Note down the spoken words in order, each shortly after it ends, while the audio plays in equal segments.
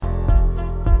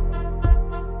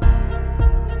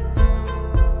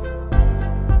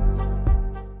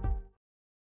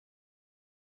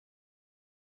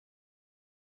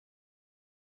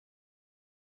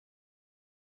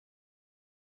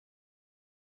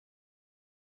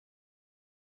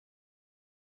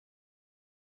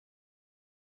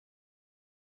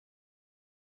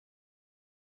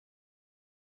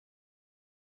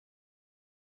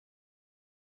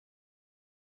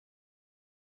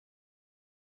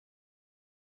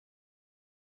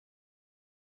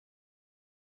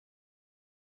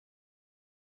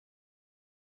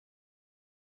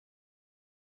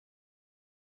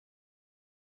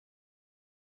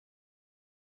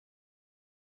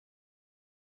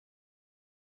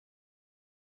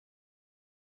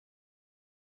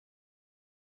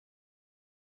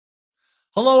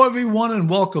Hello, everyone, and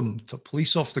welcome to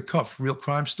Police Off the Cuff, Real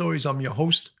Crime Stories. I'm your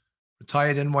host,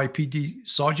 retired NYPD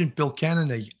Sergeant Bill Cannon,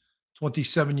 a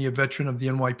 27-year veteran of the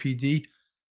NYPD.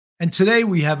 And today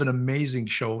we have an amazing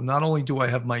show. Not only do I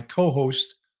have my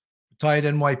co-host, retired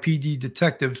NYPD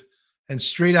detective, and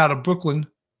straight out of Brooklyn,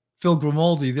 Phil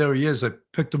Grimaldi. There he is. I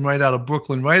picked him right out of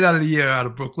Brooklyn, right out of the air out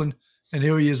of Brooklyn. And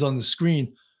here he is on the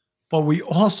screen. But we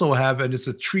also have, and it's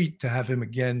a treat to have him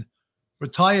again,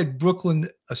 retired Brooklyn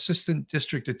Assistant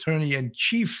District Attorney and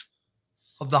Chief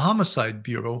of the Homicide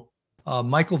Bureau,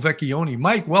 Michael Vecchione.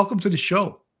 Mike, welcome to the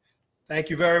show.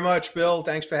 Thank you very much, Bill.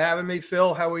 Thanks for having me.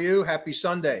 Phil, how are you? Happy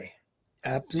Sunday.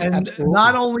 And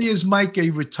not only is Mike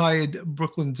a retired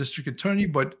Brooklyn District Attorney,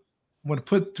 but I'm going to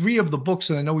put three of the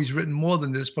books, and I know he's written more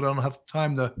than this, but I don't have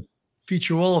time to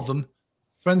feature all of them.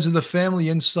 Friends of the Family,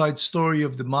 Inside Story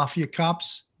of the Mafia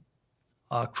Cops,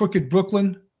 Crooked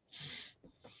Brooklyn,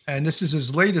 and this is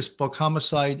his latest book,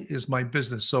 Homicide is My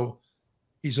Business. So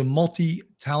he's a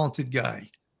multi-talented guy.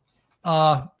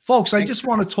 Folks, I just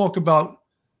want to talk about,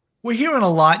 we're hearing a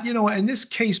lot, in this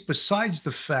case, besides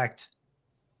the fact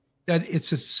that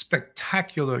it's a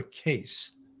spectacular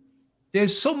case,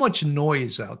 there's so much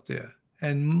noise out there.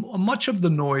 And much of the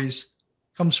noise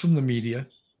comes from the media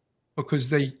because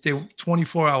they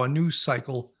 24-hour news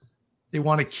cycle, they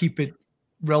want to keep it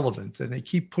relevant and they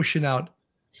keep pushing out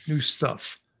new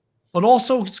stuff. But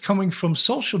also it's coming from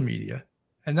social media,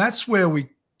 and that's where we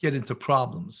get into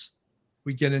problems.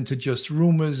 We get into just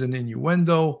rumors and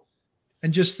innuendo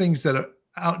and just things that are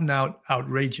out and out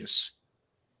outrageous.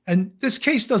 And this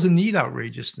case doesn't need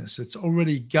outrageousness. It's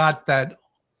already got that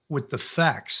with the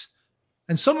facts.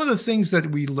 And some of the things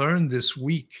that we learned this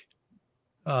week,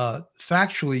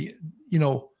 factually,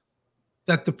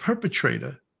 that the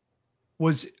perpetrator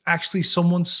was actually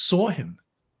someone saw him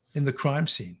in the crime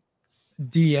scene.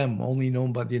 DM, only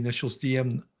known by the initials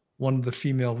DM, one of the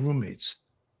female roommates,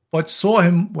 but saw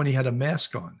him when he had a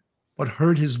mask on, but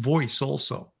heard his voice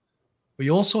also.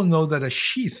 We also know that a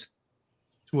sheath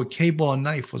to a K-bar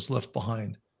knife was left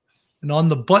behind. And on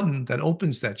the button that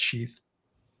opens that sheath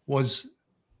was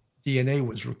DNA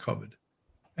was recovered.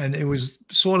 And it was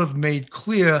sort of made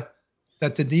clear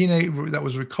that the DNA that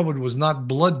was recovered was not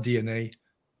blood DNA.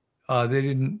 They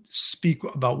didn't speak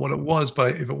about what it was,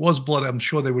 but if it was blood, I'm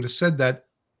sure they would have said that.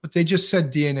 But they just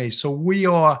said DNA. So we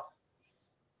are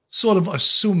sort of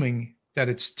assuming that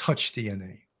it's touch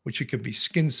DNA, which it could be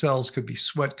skin cells, could be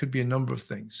sweat, could be a number of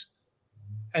things.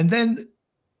 And then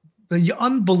the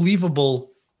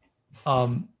unbelievable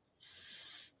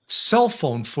cell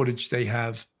phone footage they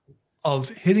have of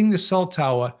hitting the cell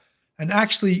tower and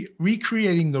actually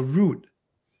recreating the route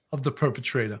of the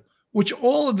perpetrator, which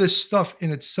all of this stuff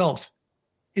in itself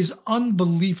is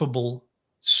unbelievable,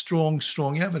 strong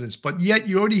evidence. But yet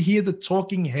you already hear the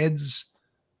talking heads,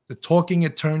 the talking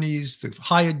attorneys, the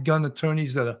hired gun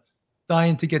attorneys that are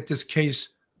dying to get this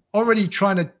case already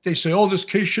they say, oh, this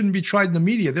case shouldn't be tried in the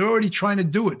media. They're already trying to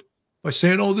do it by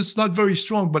saying, oh, this is not very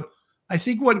strong. But I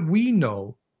think what we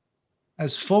know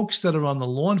as folks that are on the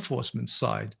law enforcement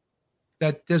side,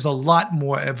 that there's a lot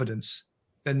more evidence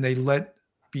than they let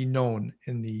be known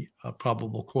in the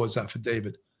probable cause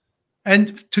affidavit.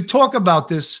 And to talk about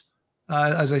this,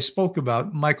 as I spoke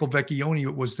about, Michael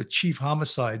Vecchione was the chief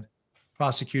homicide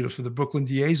prosecutor for the Brooklyn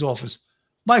DA's office.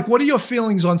 Mike, what are your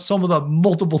feelings on some of the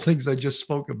multiple things I just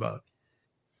spoke about?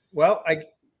 Well,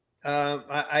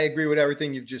 I agree with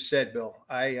everything you've just said, Bill.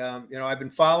 I've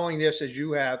been following this as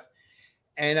you have.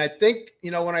 And I think,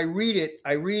 when I read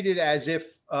it as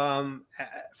if from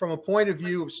a point of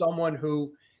view of someone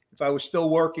who, if I was still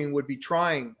working, would be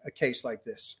trying a case like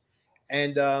this.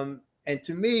 And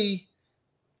to me,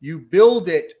 you build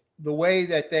it the way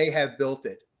that they have built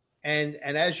it. And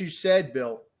as you said,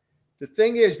 Bill, the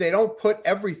thing is they don't put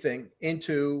everything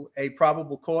into a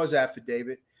probable cause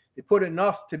affidavit. They put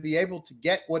enough to be able to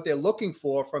get what they're looking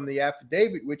for from the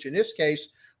affidavit, which in this case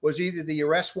was either the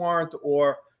arrest warrant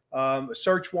or a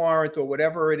search warrant or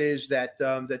whatever it is that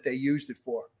they used it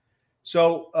for.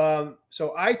 So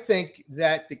I think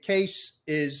that the case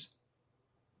is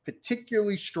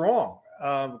particularly strong,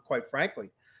 quite frankly.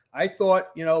 I thought,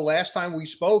 last time we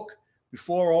spoke,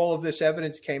 before all of this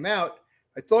evidence came out,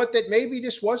 I thought that maybe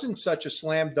this wasn't such a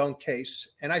slam dunk case.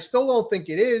 And I still don't think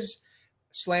it is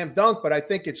slam dunk, but I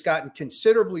think it's gotten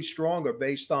considerably stronger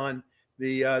based on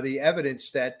the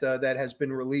evidence that has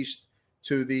been released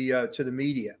to the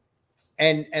media.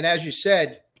 And as you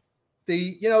said,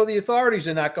 the authorities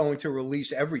are not going to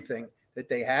release everything that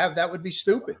they have. That would be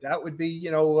stupid. That would be,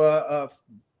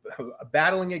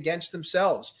 battling against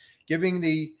themselves, giving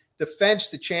the defense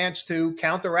the chance to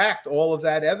counteract all of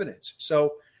that evidence.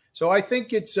 So So I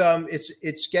think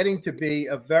it's getting to be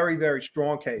a very, very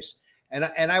strong case.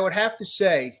 And I would have to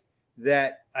say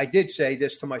that I did say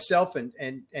this to myself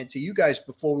and to you guys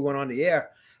before we went on the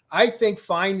air. I think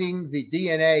finding the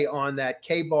DNA on that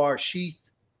K-bar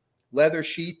sheath, leather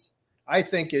sheath, I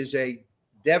think is a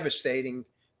devastating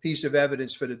piece of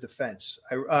evidence for the defense,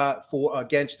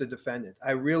 against the defendant.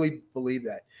 I really believe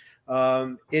that.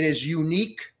 It is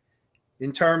unique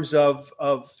in terms of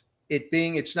it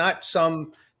being, it's not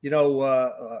some,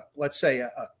 let's say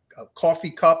a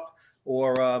coffee cup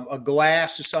or a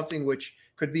glass or something which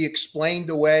could be explained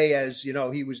away as,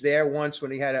 he was there once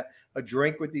when he had a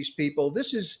drink with these people.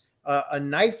 This is a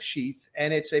knife sheath,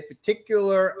 and it's a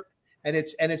particular, and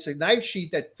it's a knife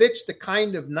sheath that fits the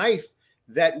kind of knife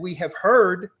that we have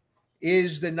heard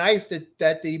is the knife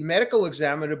that the medical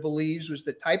examiner believes was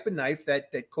the type of knife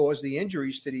that caused the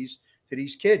injuries to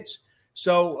these kids.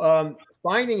 So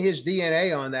finding his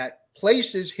DNA on that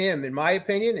places him, in my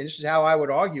opinion, and this is how I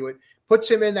would argue it, puts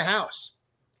him in the house.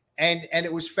 And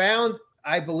it was found,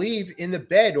 I believe, in the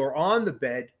bed or on the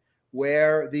bed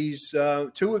where these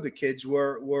two of the kids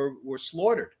were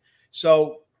slaughtered.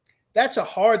 So that's a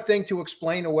hard thing to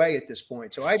explain away at this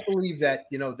point. So I believe that,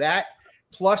 that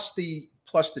plus the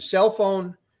cell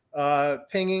phone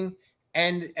pinging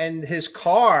and his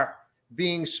car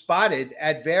being spotted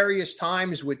at various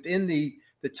times within the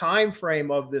time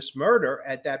frame of this murder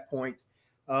at that point,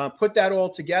 put that all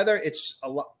together. It's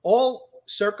all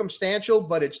circumstantial,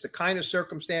 but it's the kind of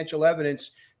circumstantial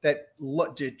evidence that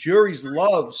the juries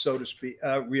love, so to speak,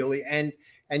 really. And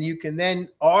you can then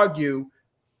argue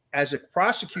as a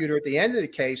prosecutor at the end of the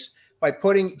case by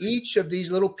putting each of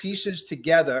these little pieces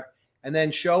together and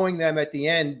then showing them at the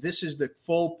end, this is the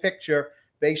full picture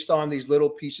based on these little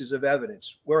pieces of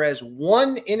evidence. Whereas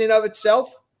one in and of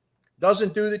itself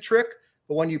doesn't do the trick,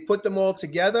 but when you put them all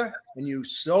together and you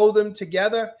sew them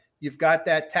together, you've got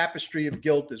that tapestry of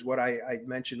guilt, is what I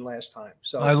mentioned last time.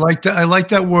 So I like that. I like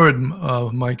that word,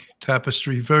 Mike.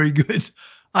 Tapestry, very good.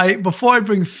 Before I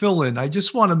bring Phil in, I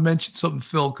just want to mention something,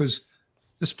 Phil, because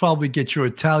this probably gets your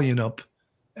Italian up.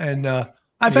 And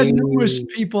I've had numerous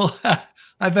people.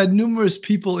 I've had numerous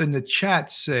people in the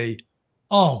chat say,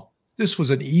 "Oh, this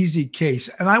was an easy case,"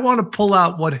 and I want to pull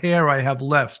out what hair I have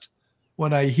left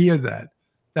when I hear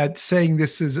that saying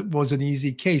was an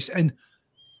easy case. And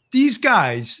these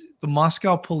guys, the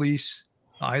Moscow police,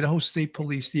 the Idaho State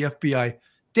Police, the FBI,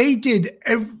 they did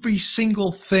every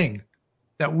single thing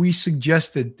that we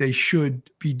suggested they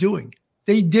should be doing.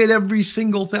 They did every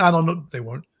single thing. I don't know. They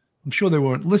weren't. I'm sure they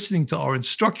weren't listening to our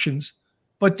instructions,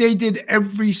 but they did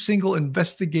every single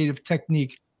investigative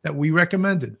technique that we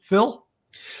recommended. Phil?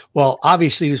 Well,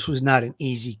 obviously, this was not an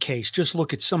easy case. Just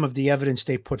look at some of the evidence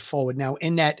they put forward. Now,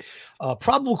 in that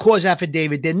probable cause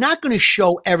affidavit, they're not going to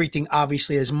show everything,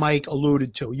 obviously, as Mike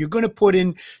alluded to. You're going to put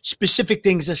in specific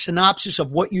things, a synopsis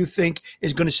of what you think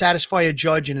is going to satisfy a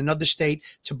judge in another state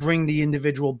to bring the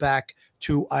individual back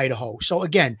to Idaho. So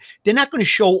again, they're not going to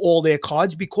show all their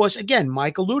cards because, again,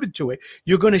 Mike alluded to it.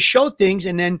 You're going to show things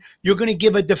and then you're going to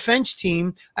give a defense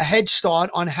team a head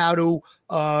start on how to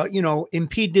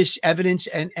impede this evidence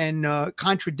and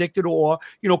contradict it or,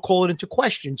 call it into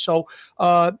question. So,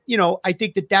 I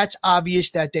think that's obvious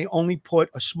that they only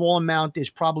put a small amount. There's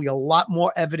probably a lot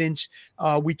more evidence.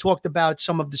 We talked about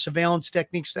some of the surveillance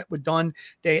techniques that were done.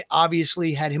 They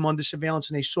obviously had him under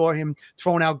surveillance and they saw him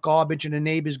throwing out garbage in a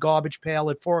neighbor's garbage pail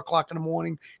at 4:00 in the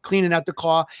morning, cleaning out the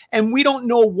car. And we don't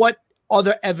know what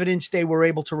other evidence they were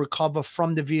able to recover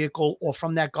from the vehicle or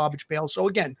from that garbage pail. So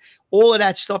again, all of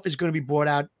that stuff is going to be brought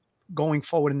out going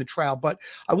forward in the trial. But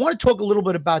I want to talk a little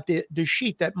bit about the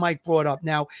sheet that Mike brought up.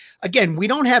 Now, again, we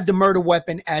don't have the murder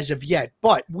weapon as of yet,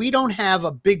 but we don't have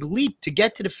a big leap to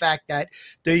get to the fact that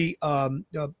the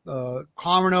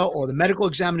coroner or the medical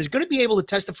examiner is going to be able to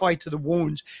testify to the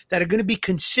wounds that are going to be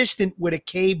consistent with a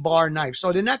K-bar knife.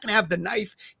 So they're not going to have the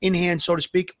knife in hand, so to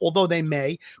speak, although they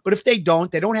may. But if they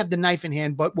don't have the knife in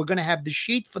hand, but we're going to have the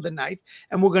sheet for the knife,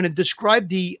 and we're going to describe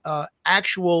the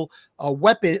actual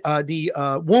weapon, the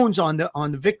wounds on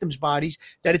the victims' bodies,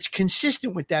 that it's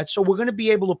consistent with that. So we're going to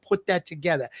be able to put that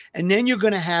together. And then you're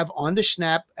going to have on the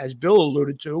snap, as Bill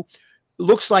alluded to,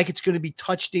 looks like it's going to be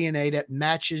touch DNA that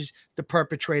matches the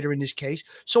perpetrator in this case.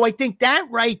 So I think that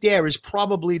right there is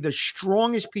probably the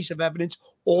strongest piece of evidence,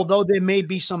 although there may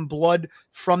be some blood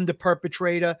from the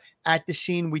perpetrator at the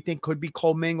scene we think could be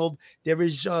commingled. There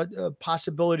is a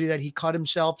possibility that he cut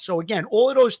himself. So again,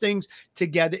 all of those things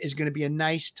together is going to be a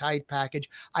nice, tight package.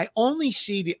 I only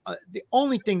see the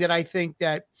only thing that I think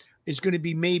that is going to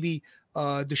be maybe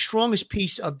the strongest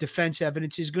piece of defense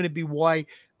evidence is going to be why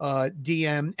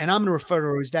DM, and I'm going to refer to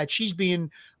her as that. She's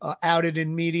being outed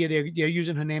in media. They're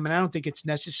using her name, and I don't think it's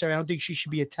necessary. I don't think she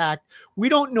should be attacked. We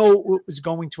don't know what was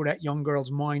going through that young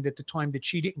girl's mind at the time that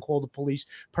she didn't call the police.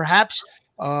 Perhaps,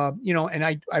 and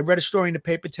I read a story in the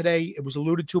paper today. It was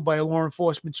alluded to by a law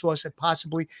enforcement source that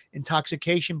possibly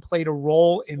intoxication played a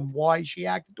role in why she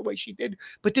acted the way she did.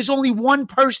 But there's only one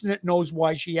person that knows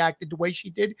why she acted the way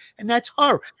she did, and that's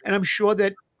her. And I'm sure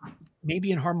that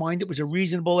maybe in her mind, it was a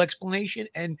reasonable explanation.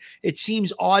 And it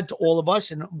seems odd to all of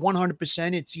us. And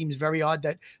 100%, it seems very odd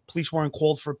that police weren't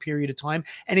called for a period of time.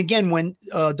 And again, when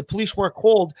the police were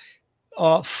called,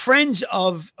 friends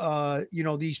of,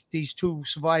 these two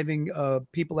surviving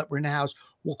people that were in the house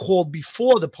were called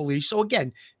before the police. So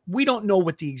again, we don't know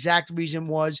what the exact reason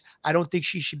was. I don't think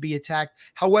she should be attacked.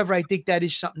 However, I think that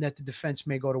is something that the defense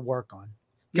may go to work on.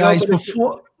 Guys,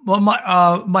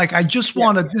 Mike, I just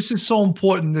want to, this is so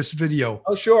important, this video.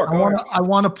 Oh, sure. I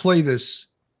want to play this.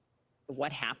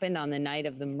 What happened on the night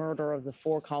of the murder of the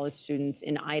 4 college students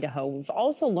in Idaho. We've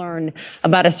also learned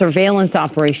about a surveillance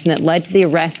operation that led to the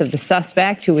arrest of the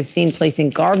suspect who was seen placing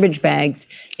garbage bags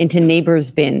into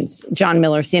neighbors' bins. John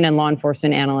Miller, CNN law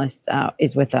enforcement analyst,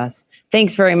 is with us.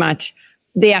 Thanks very much.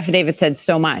 The affidavit said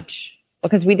so much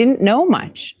because we didn't know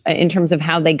much in terms of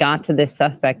how they got to this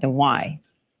suspect and why.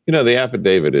 You know, the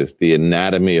affidavit is the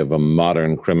anatomy of a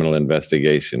modern criminal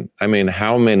investigation. I mean,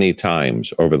 how many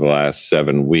times over the last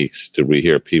 7 weeks did we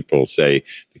hear people say,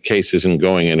 the case isn't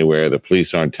going anywhere, the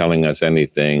police aren't telling us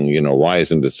anything, why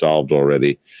isn't it solved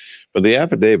already? But the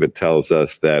affidavit tells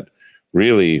us that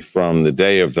really from the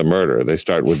day of the murder, they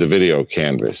start with the video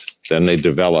canvas. Then they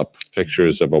develop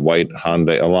pictures of a white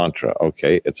Hyundai Elantra.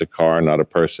 Okay, it's a car, not a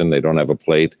person. They don't have a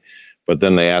plate. But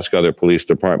then they ask other police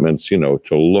departments,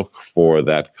 to look for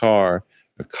that car.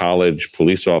 A college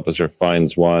police officer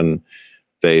finds one.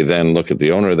 They then look at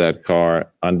the owner of that car.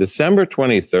 On December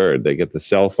 23rd, they get the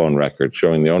cell phone record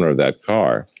showing the owner of that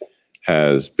car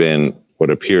has been, what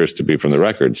appears to be from the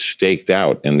record, staked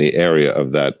out in the area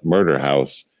of that murder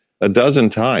house a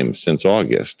dozen times since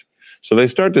August. So they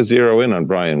start to zero in on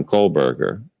Brian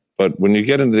Kohlberger. But when you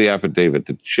get into the affidavit,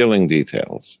 the chilling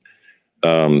details,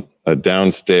 a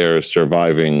downstairs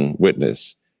surviving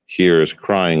witness hears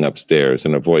crying upstairs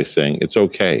and a voice saying, "It's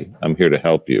okay, I'm here to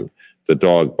help you." The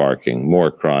dog barking,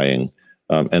 more crying,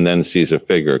 and then sees a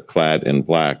figure clad in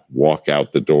black walk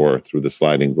out the door through the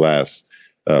sliding glass,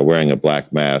 wearing a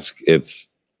black mask. It's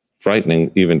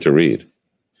frightening even to read.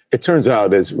 It turns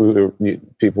out, as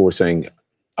people were saying,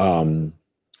 and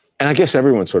I guess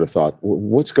everyone sort of thought,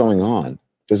 what's going on?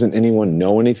 Doesn't anyone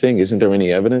know anything? Isn't there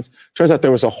any evidence? Turns out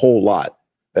there was a whole lot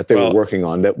that they were working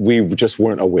on that we just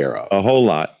weren't aware of. A whole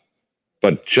lot.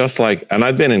 But just like, and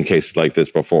I've been in cases like this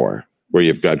before, where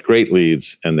you've got great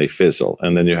leads and they fizzle,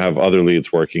 and then you have other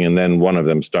leads working, and then one of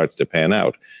them starts to pan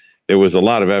out. There was a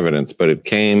lot of evidence, but it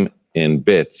came in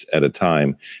bits at a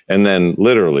time. And then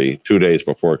literally 2 days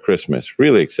before Christmas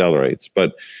really accelerates.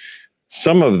 But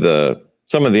some of the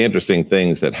interesting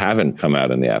things that haven't come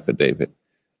out in the affidavit,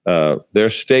 they're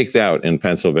staked out in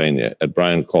Pennsylvania at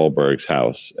Brian Kohlberg's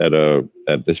house, at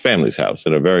his family's house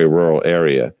in a very rural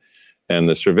area. And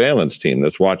the surveillance team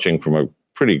that's watching from a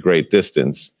pretty great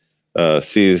distance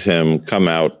sees him come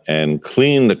out and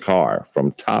clean the car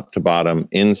from top to bottom,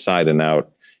 inside and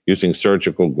out, using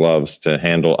surgical gloves to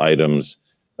handle items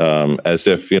as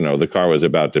if, the car was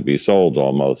about to be sold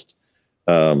almost.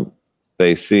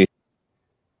 They see.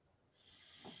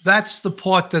 That's the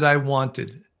part that I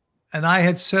wanted. And I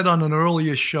had said on an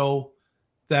earlier show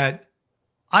that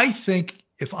I think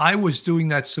if I was doing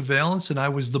that surveillance and I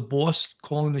was the boss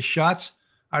calling the shots,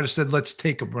 I'd have said, let's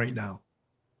take them right now.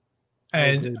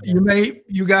 And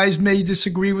you guys may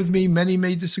disagree with me. Many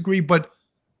may disagree, but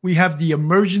we have the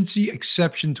emergency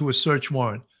exception to a search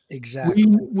warrant. Exactly.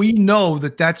 We know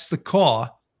that that's the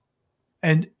car,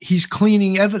 and he's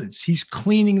cleaning evidence. He's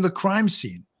cleaning the crime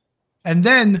scene. And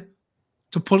then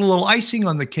to put a little icing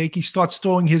on the cake, he starts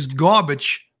throwing his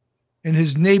garbage in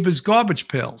his neighbor's garbage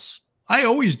pails. I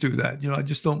always do that. I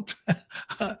just don't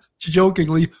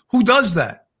jokingly. Who does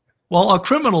that? Well, a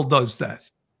criminal does that.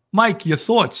 Mike, your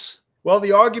thoughts? Well,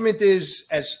 the argument is,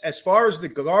 as far as the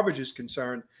garbage is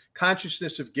concerned,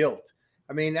 consciousness of guilt.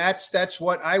 I mean, that's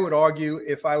what I would argue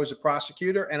if I was a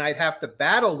prosecutor, and I'd have to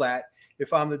battle that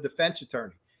if I'm the defense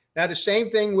attorney. Now, the same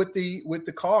thing with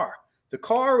the car. The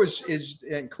car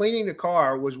and cleaning the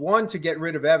car was, one, to get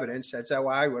rid of evidence. That's how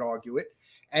I would argue it.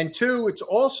 And two, it's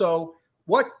also,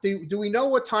 do we know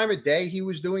what time of day he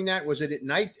was doing that? Was it at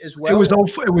night as well? It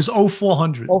was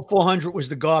 0400. 0400 was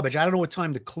the garbage. I don't know what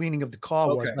time the cleaning of the car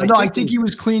was. No, I think he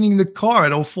was cleaning the car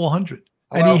at 0400.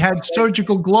 And he had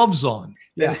surgical gloves on.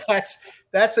 Yeah,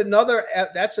 that's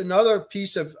another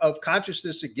piece of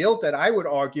consciousness of guilt that I would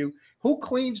argue. Who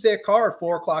cleans their car at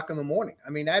 4:00 in the morning? I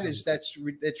mean, that's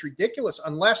ridiculous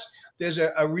unless there's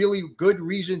a really good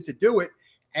reason to do it.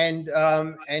 And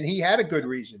he had a good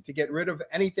reason to get rid of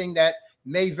anything that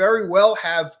may very well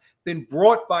have been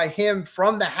brought by him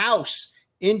from the house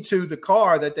into the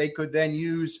car that they could then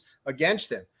use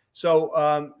against him. So,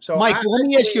 Mike, let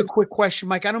me ask you a quick question,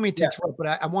 Mike. I don't mean to interrupt,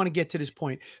 but I want to get to this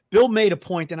point. Bill made a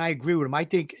point, and I agree with him. I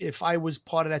think if I was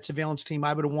part of that surveillance team,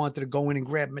 I would have wanted to go in and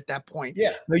grab him at that point.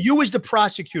 Yeah. Now, you as the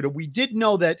prosecutor, we did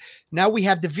know that now we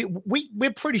have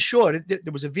we're pretty sure that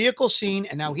there was a vehicle seen,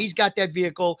 and now he's got that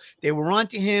vehicle. They were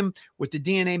onto him with the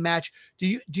DNA match. Do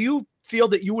you feel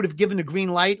that you would have given the green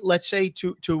light, let's say,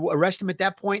 to arrest him at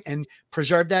that point and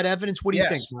preserve that evidence? What do you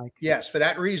think, Mike? Yes, for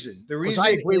that reason. The reason I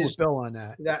agree with Bill on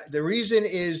that. The reason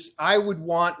is I would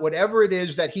want whatever it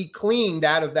is that he cleaned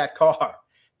out of that car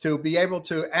to be able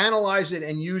to analyze it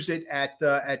and use it at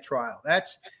trial.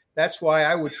 That's why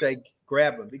I would say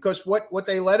grab him, because what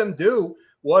they let him do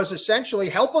was essentially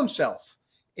help himself.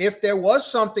 If there was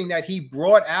something that he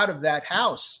brought out of that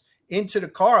house into the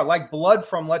car, like blood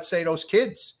from, let's say, those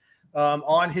kids,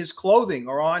 on his clothing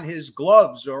or on his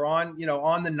gloves or on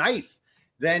the knife,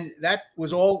 then that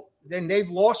was all. Then they've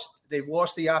lost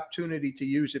the opportunity to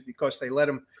use it because they let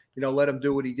him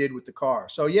do what he did with the car.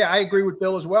 So yeah, I agree with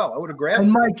Bill as well. I would have grabbed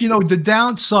him. Mike, the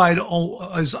downside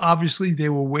is obviously they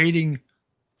were waiting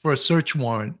for a search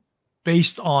warrant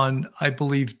based on, I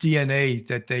believe, DNA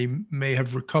that they may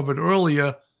have recovered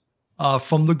earlier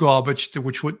from the garbage,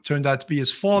 which turned out to be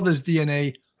his father's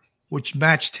DNA, which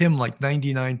matched him like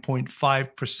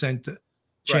 99.5%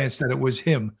 chance that it was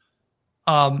him.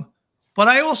 But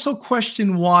I also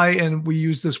question why, and we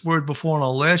used this word before on our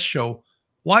last show,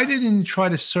 why didn't he try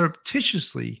to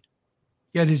surreptitiously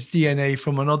get his DNA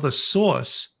from another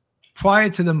source prior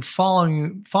to them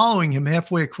following him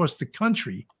halfway across the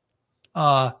country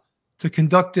to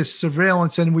conduct this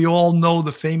surveillance? And we all know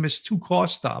the famous 2 car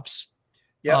stops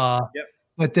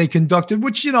that they conducted,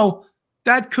 which,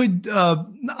 that could,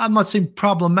 I'm not saying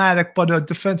problematic, but a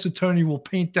defense attorney will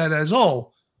paint that as,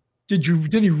 did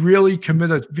he really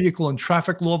commit a vehicle and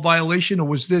traffic law violation, or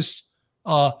was this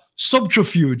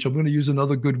subterfuge? I'm going to use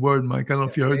another good word, Mike. I don't know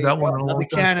if you heard that one. The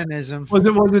canonism.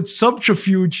 Was it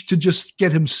subterfuge to just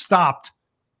get him stopped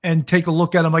and take a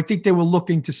look at him? I think they were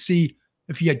looking to see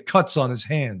if he had cuts on his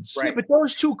hands. Right. Yeah, but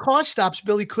those 2 car stops,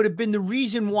 Billy, could have been the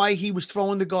reason why he was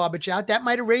throwing the garbage out. That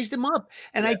might have raised him up.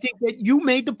 And I think that you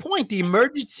made the point. The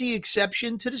emergency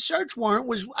exception to the search warrant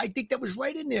I think that was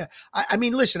right in there. I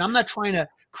mean, listen, I'm not trying to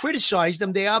criticize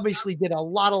them. They obviously did a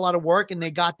lot of work, and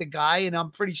they got the guy, and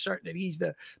I'm pretty certain that he's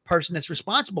the person that's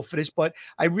responsible for this. But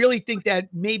I really think that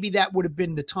maybe that would have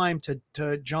been the time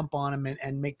to jump on him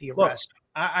and make the arrest.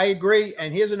 Look, I agree.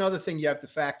 And here's another thing you have to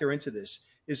factor into this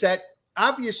is that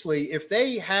obviously, if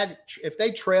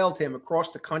they trailed him across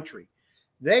the country,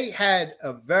 they had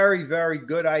a very, very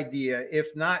good idea,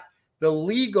 if not the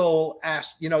legal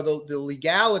the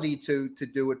legality to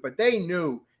do it. But they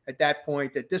knew at that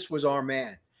point that this was our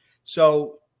man.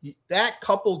 So that,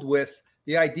 coupled with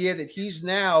the idea that he's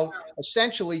now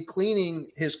essentially cleaning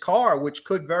his car, which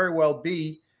could very well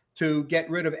be to get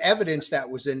rid of evidence that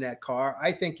was in that car.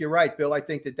 I think you're right, Bill. I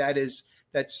think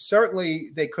that certainly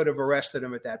they could have arrested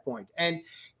him at that point. And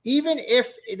even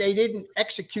if they didn't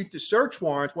execute the search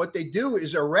warrant, what they do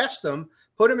is arrest them,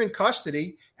 put them in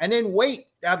custody, and then wait.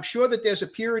 I'm sure that there's a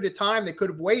period of time they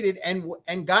could have waited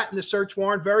and gotten the search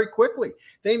warrant very quickly.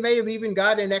 They may have even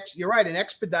got an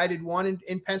expedited one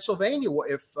in Pennsylvania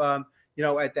if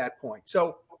at that point.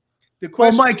 So the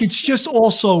question, Mike, it's just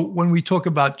also when we talk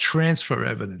about transfer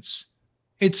evidence,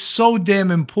 it's so damn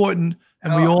important,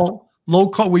 and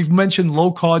we've mentioned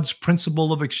Locard's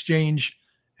principle of exchange,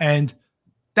 and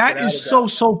that is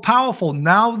so powerful.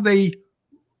 Now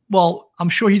I'm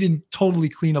sure he didn't totally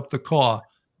clean up the car,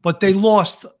 but they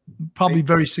lost probably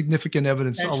very significant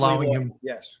evidence allowing him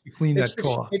to clean that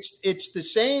car. It's the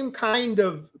same kind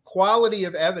of quality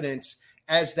of evidence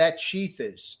as that sheath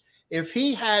is. If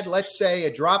he had, let's say,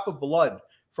 a drop of blood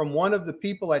from one of the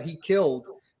people that he killed,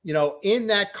 in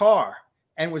that car,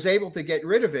 and was able to get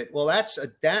rid of it, well, that's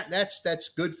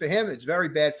good for him. It's very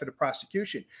bad for the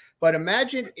prosecution. But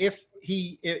imagine if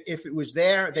it was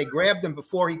there, they grabbed him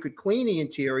before he could clean the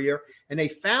interior, and they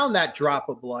found that drop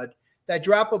of blood. That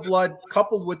drop of blood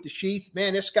coupled with the sheath,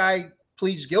 man, this guy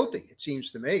pleads guilty. It seems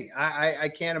to me. I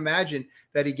can't imagine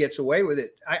that he gets away with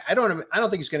it. I don't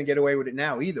think he's going to get away with it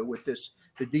now either, with the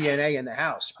DNA in the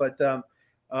house. But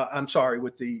I'm sorry,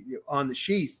 on the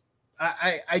sheath.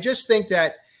 I just think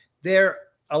that they're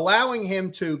allowing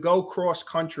him to go cross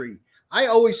country, I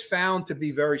always found to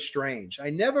be very strange. I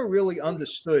never really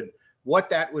understood what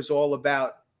that was all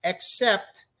about,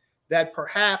 except that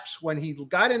perhaps when he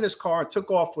got in his car and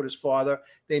took off with his father,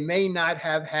 they may not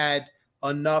have had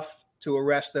enough to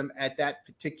arrest him at that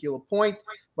particular point,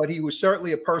 but he was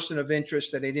certainly a person of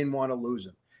interest that they didn't want to lose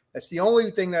him. That's the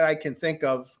only thing that I can think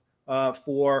of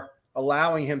for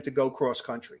allowing him to go cross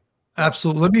country.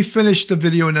 Absolutely. Let me finish the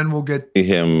video and then we'll get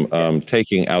him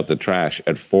taking out the trash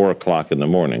at 4:00 in the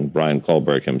morning, Brian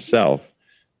Kohlberg himself,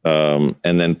 and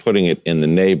then putting it in the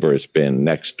neighbor's bin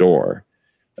next door.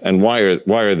 And why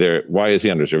is he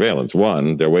under surveillance?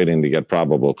 One, they're waiting to get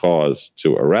probable cause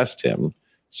to arrest him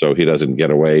so he doesn't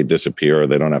get away, disappear, or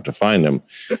they don't have to find him.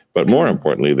 But more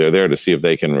importantly, they're there to see if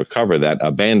they can recover that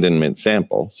abandonment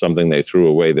sample, something they threw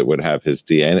away that would have his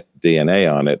DNA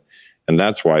on it. And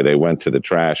that's why they went to the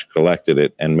trash, collected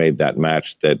it, and made that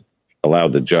match that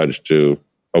allowed the judge to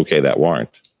okay that warrant.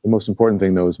 The most important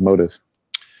thing, though, is motive.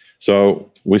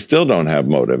 So we still don't have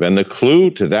motive. And the clue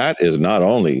to that is not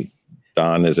only,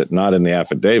 Don, is it not in the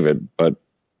affidavit, but,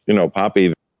 you know,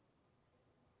 Poppy.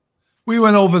 We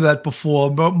went over that before,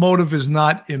 but motive is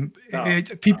not.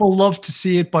 People love to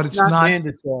see it, but it's not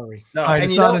mandatory. No, right,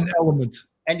 it's not an element.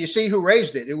 And you see who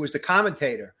raised it. It was the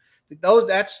commentator.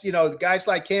 That's, you know, guys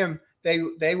like him,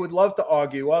 they would love to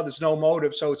argue, well, there's no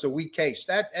motive, so it's a weak case.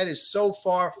 That is so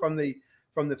far from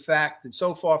the fact and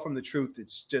so far from the truth.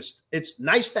 It's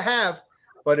nice to have,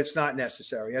 but it's not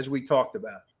necessary, as we talked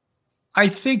about. I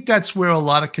think that's where a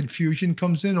lot of confusion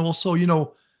comes in. Also, you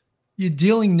know, you're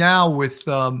dealing now with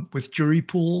jury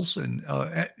pools, and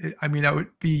I mean,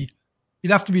 you'd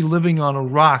have to be living on a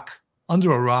rock,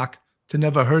 under a rock, to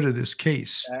never heard of this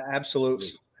case. Absolutely.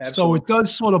 So it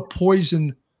does sort of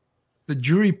poison the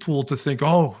jury pool to think,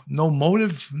 oh, no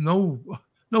motive, no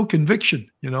conviction,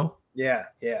 you know? Yeah.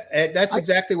 And that's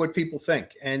exactly what people think.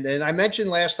 And I mentioned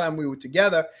last time we were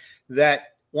together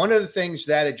that one of the things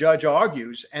that a judge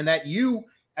argues, and that you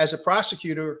as a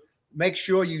prosecutor make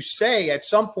sure you say at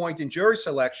some point in jury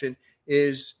selection,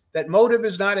 is that motive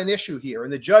is not an issue here.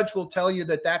 And the judge will tell you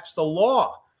that that's the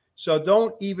law. So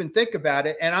don't even think about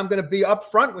it. And I'm going to be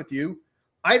upfront with you.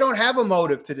 I don't have a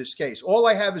motive to this case. All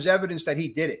I have is evidence that he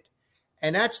did it.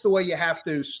 And that's the way you have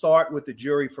to start with the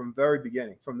jury from the very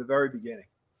beginning.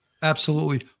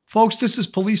 Absolutely. Folks, this is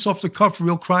Police Off the Cuff,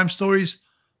 Real Crime Stories.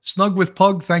 Snug with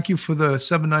Pug, thank you for the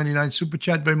 $7.99 super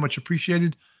chat. Very much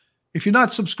appreciated. If you're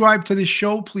not subscribed to this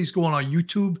show, please go on our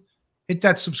YouTube, hit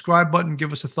that subscribe button,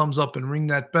 give us a thumbs up, and ring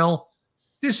that bell.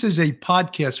 This is a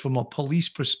podcast from a police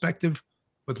perspective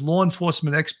with law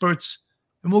enforcement experts,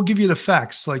 and we'll give you the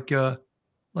facts like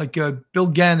Bill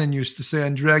Gannon used to say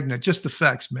on Dragnet, just the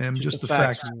facts, ma'am, just the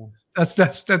facts.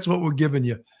 That's what we're giving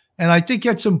you. And I think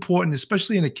that's important,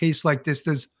 especially in a case like this.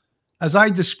 As I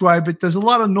describe it, there's a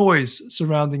lot of noise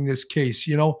surrounding this case,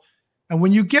 you know, and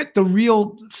when you get the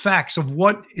real facts of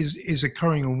what is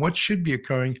occurring and what should be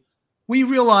occurring, we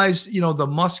realize, you know, the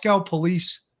Moscow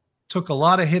police took a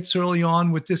lot of hits early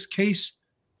on with this case,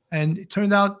 and it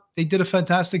turned out they did a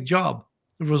fantastic job.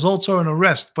 The results are an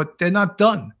arrest, but they're not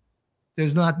done.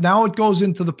 Now it goes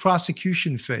into the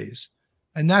prosecution phase,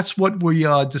 and that's what we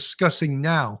are discussing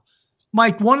now.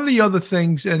 Mike, one of the other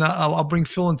things, and I'll bring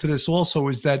Phil into this also,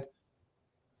 is that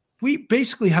we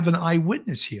basically have an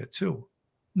eyewitness here too.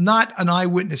 Not an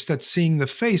eyewitness that's seeing the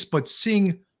face, but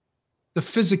seeing the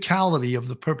physicality of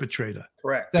the perpetrator.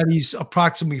 Correct. That he's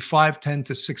approximately 5'10"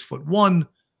 to 6'1".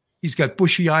 He's got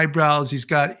bushy eyebrows. He's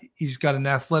got an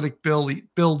athletic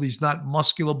build. He's not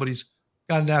muscular, but he's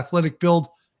got an athletic build.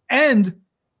 And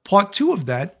part two of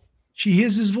that, she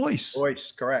hears his voice.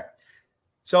 Correct.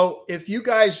 So if you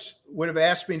guys would have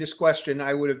asked me this question,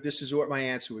 this is what my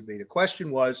answer would be. The question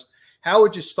was, how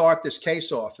would you start this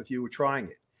case off if you were trying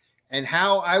it? And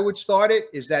how I would start it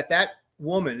is that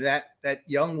woman, that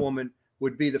young woman,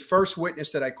 would be the first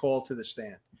witness that I call to the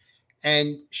stand.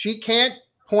 And she can't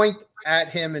point at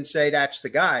him and say, that's the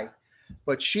guy,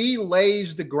 but she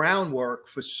lays the groundwork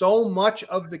for so much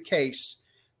of the case.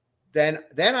 Then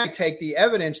I take the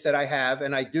evidence that I have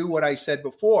and I do what I said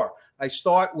before. I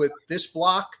start with this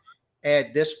block,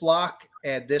 add this block,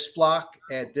 add this block,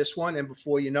 add this one, and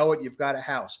before you know it, you've got a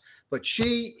house. But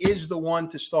she is the one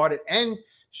to start it, and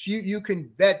you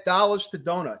can bet dollars to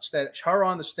donuts that her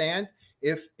on the stand,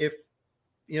 if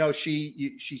you know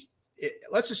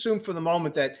let's assume for the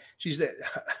moment that she's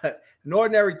an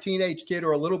ordinary teenage kid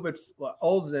or a little bit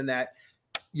older than that.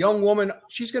 Young woman,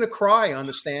 she's going to cry on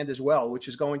the stand as well, which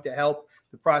is going to help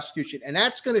the prosecution. And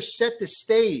that's going to set the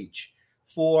stage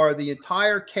for the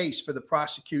entire case for the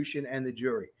prosecution and the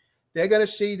jury. They're going to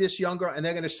see this young girl and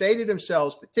they're going to say to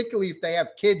themselves, particularly if they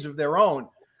have kids of their own,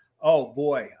 oh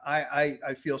boy,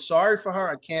 I feel sorry for her.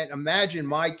 I can't imagine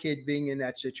my kid being in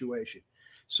that situation.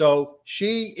 So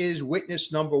she is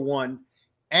witness number one.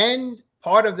 And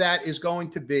part of that is going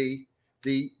to be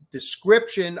the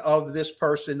description of this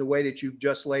person, the way that you've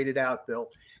just laid it out, Bill.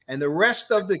 And the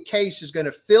rest of the case is going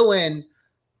to fill in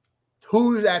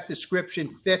who that description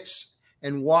fits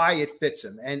and why it fits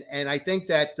him. And I think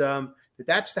that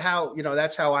that's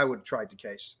how I would have tried the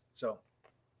case. So.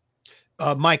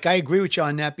 Mike, I agree with you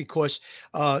on that, because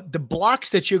the blocks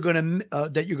that you're going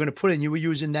to put in, you were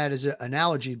using that as an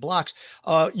analogy, blocks,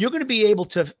 you're going to be able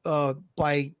to,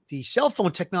 by the cell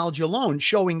phone technology alone,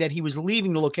 showing that he was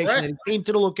leaving the location, right, that he came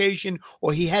to the location,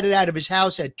 or he headed out of his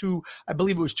house at I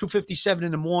believe it was 2:57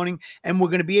 in the morning. And we're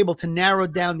going to be able to narrow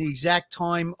down the exact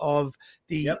time of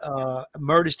the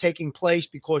murders taking place,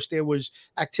 because there was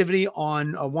activity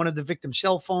on one of the victim's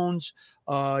cell phones.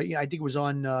 I think it was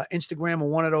on Instagram or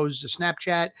one of those,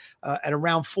 Snapchat. At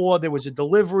around 4, there was a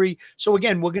delivery. So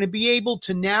again, we're going to be able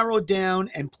to narrow down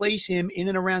and place him in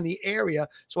and around the area.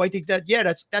 So I think that,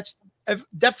 that's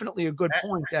definitely a good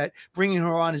point, that bringing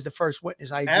her on as the first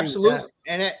witness. I agree. Absolutely. With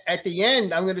that. And at the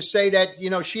end, I'm going to say that,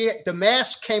 the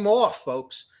mask came off,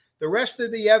 folks. The rest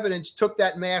of the evidence took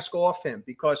that mask off him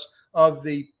because of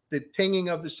the pinging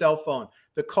of the cell phone,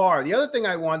 the car. The other thing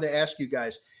I wanted to ask you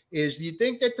guys is, do you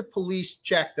think that the police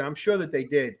checked, and I'm sure that they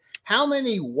did, how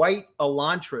many white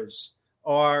Elantras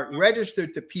are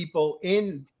registered to people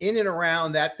in and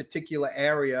around that particular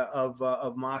area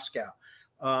of Moscow?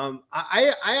 I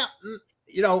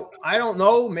don't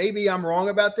know. Maybe I'm wrong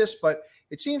about this, but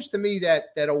it seems to me that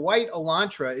a white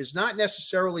Elantra is not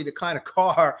necessarily the kind of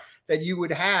car that you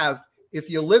would have if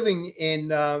you're living in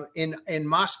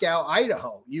Moscow,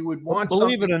 Idaho. You would want.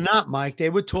 Believe it or not, Mike, they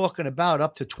were talking about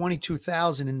up to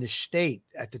 22,000 in the state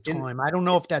at the time. I don't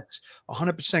know if that's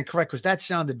 100% correct, because that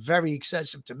sounded very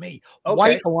excessive to me. Okay.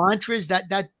 White Elantras,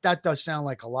 that does sound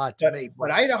like a lot to me. But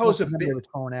Idaho's a big.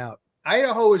 Going out.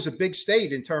 Idaho is a big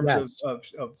state in terms of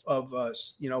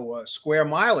square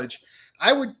mileage.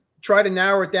 I would try to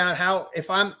narrow it down. If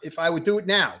I would do it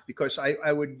now, because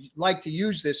I would like to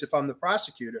use this if I'm the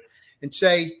prosecutor, and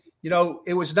say,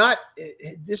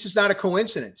 this is not a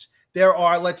coincidence. There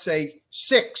are, let's say,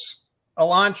 6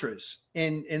 Elantras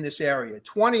in this area,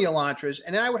 20 Elantras,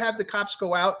 and then I would have the cops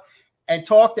go out and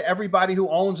talk to everybody who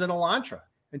owns an Elantra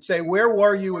and say, where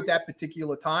were you at that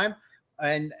particular time?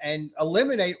 And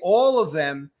eliminate all of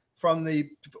them from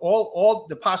all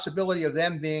the possibility of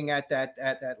them being at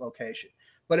that location.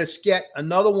 But it's get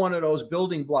another one of those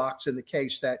building blocks in the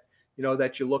case that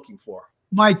you're looking for.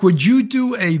 Mike, would you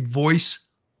do a voice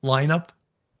lineup?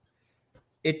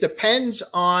 It depends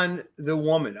on the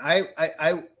woman.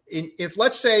 If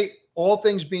let's say all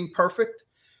things being perfect,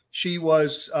 she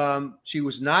was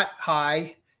not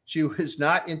high, she was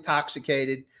not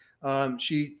intoxicated.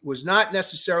 She was not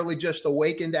necessarily just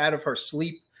awakened out of her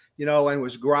sleep, and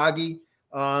was groggy.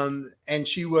 And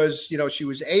she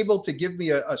was able to give me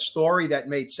a story that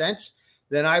made sense.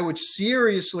 Then I would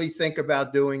seriously think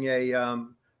about doing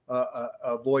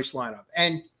a voice lineup.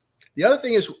 And the other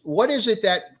thing is, what is it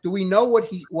do we know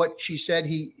what she said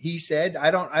he said? I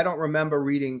don't remember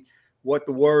reading what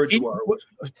the words were.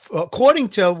 According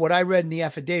to what I read in the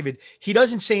affidavit, he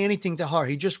doesn't say anything to her.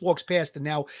 He just walks past her.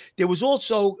 Now, there was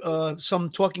also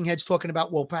some talking heads talking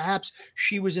about, well, perhaps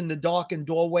she was in the darkened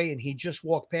doorway and he just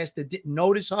walked past her, didn't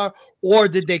notice her, or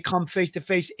did they come face to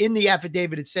face? In the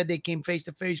affidavit, it said they came face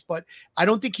to face, but I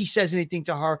don't think he says anything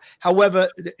to her. However,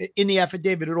 in the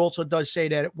affidavit, it also does say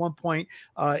that at one point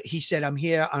he said, I'm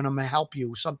here and I'm going to help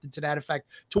you, something to that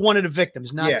effect, to one of the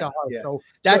victims, not to her. Yeah. So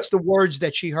that's the words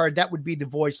that she heard. That would be the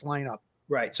voice lineup.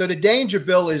 Right. So the danger,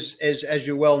 Bill, is as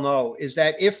you well know, is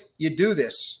that if you do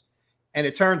this and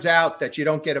it turns out that you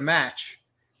don't get a match,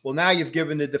 well, now you've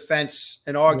given the defense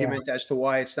an argument as to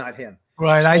why it's not him.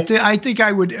 Right. I think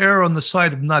I would err on the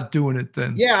side of not doing it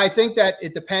then. Yeah, I think that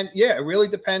it depends. Yeah, it really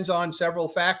depends on several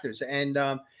factors. And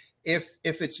if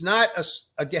it's not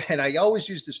again, I always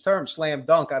use this term slam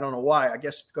dunk. I don't know why. I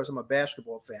guess because I'm a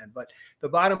basketball fan. But the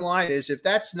bottom line is, if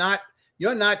that's not,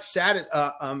 you're not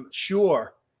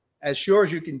sure as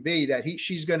you can be that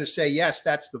she's going to say, yes,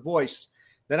 that's the voice,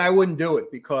 then I wouldn't do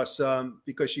it because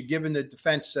you're giving the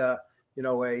defense,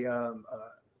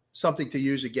 something to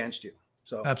use against you.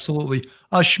 So absolutely.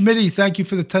 Schmitty, thank you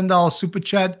for the $10 super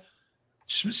chat.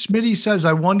 Schmitty says,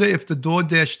 I wonder if the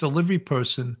DoorDash delivery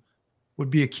person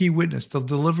would be a key witness. The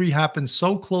delivery happened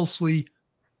so closely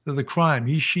to the crime.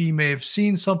 She may have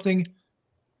seen something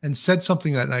and said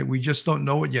something that night. We just don't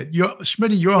know it yet.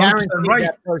 Schmitty, you're 100% right.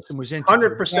 That person was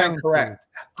 100% correct.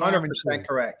 100%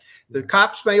 correct. The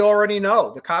cops may already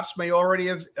know. The cops may already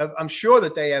have. I'm sure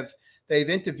that they they've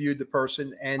interviewed the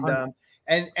person, and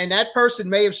that person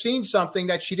may have seen something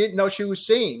that she didn't know she was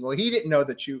seeing. Well, he didn't know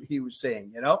that he was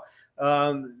seeing.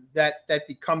 That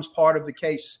becomes part of the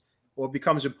case, or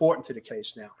becomes important to the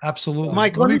case now. Absolutely,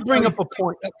 Mike. Let me bring up a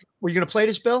point. Were you going to play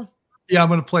this, Bill? Yeah, I'm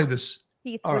going to play this.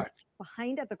 Heath All was right.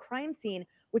 behind at the crime scene,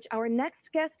 which our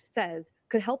next guest says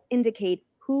could help indicate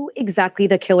who exactly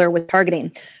the killer was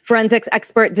targeting. Forensics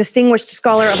expert, distinguished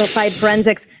scholar of applied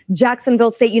forensics,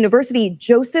 Jacksonville State University,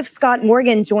 Joseph Scott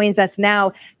Morgan joins us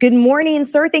now. Good morning,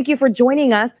 sir. Thank you for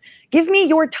joining us. Give me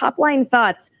your top line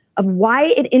thoughts of why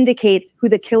it indicates who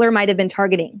the killer might have been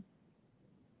targeting.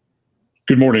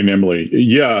 Good morning, Emily.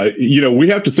 Yeah, we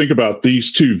have to think about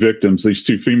these two victims. These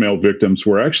two female victims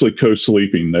were actually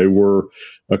co-sleeping. They were,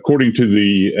 according to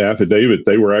the affidavit,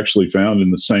 they were actually found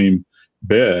in the same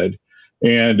bed.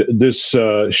 And this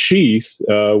sheath,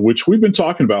 which we've been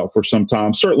talking about for some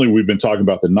time, certainly we've been talking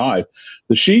about the knife.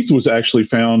 The sheath was actually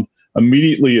found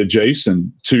immediately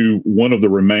adjacent to one of the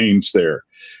remains there.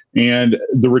 And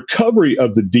the recovery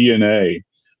of the DNA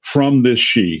from this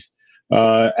sheath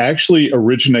actually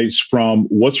originates from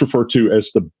what's referred to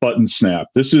as the button snap.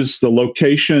 This is the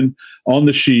location on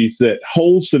the sheath that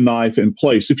holds the knife in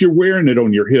place. If you're wearing it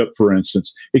on your hip, for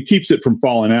instance, it keeps it from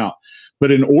falling out. But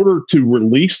in order to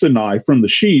release the knife from the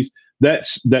sheath,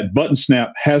 that button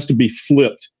snap has to be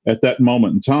flipped at that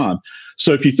moment in time.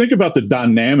 So if you think about the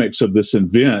dynamics of this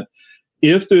event,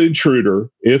 if the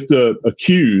intruder, if the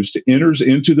accused enters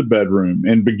into the bedroom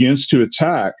and begins to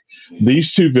attack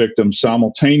these two victims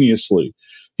simultaneously,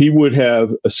 he would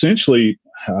have essentially,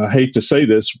 I hate to say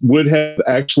this, would have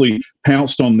actually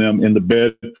pounced on them in the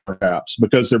bed, perhaps,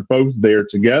 because they're both there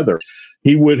together.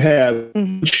 He would have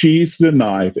sheathed the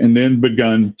knife and then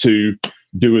begun to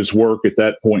do his work at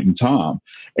that point in time.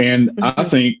 And I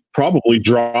think probably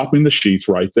dropping the sheath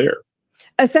right there.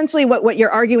 Essentially, what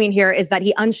you're arguing here is that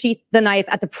he unsheathed the knife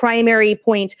at the primary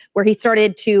point where he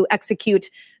started to execute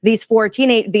these four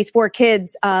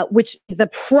kids, which the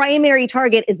primary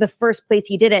target is the first place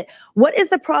he did it. What is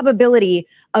the probability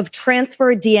of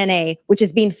transfer DNA, which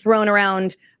is being thrown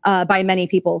around by many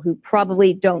people who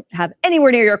probably don't have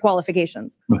anywhere near your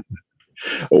qualifications?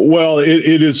 Well,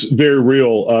 it is very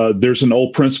real. There's an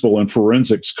old principle in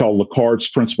forensics called Locard's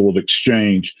principle of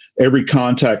exchange. Every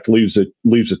contact leaves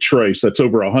a trace. That's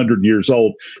over 100 years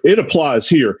old. It applies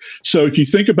here. So if you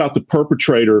think about the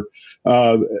perpetrator,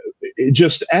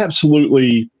 just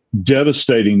absolutely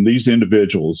devastating these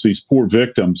individuals, these poor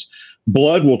victims,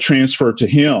 blood will transfer to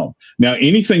him. Now,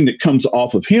 anything that comes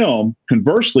off of him,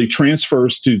 conversely,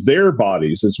 transfers to their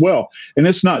bodies as well. And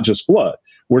it's not just blood.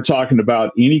 We're talking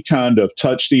about any kind of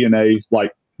touch DNA,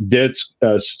 like dead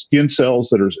skin cells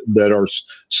that are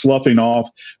sloughing off.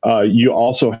 You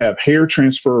also have hair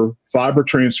transfer, fiber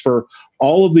transfer.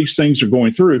 All of these things are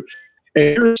going through.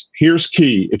 And here's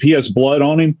key. If he has blood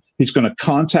on him, he's going to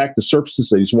contact the surfaces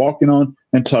that he's walking on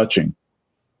and touching.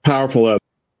 Powerful evidence.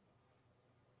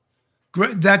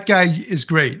 Great. That guy is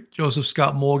great, Joseph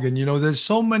Scott Morgan. There's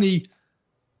so many.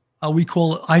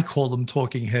 I call them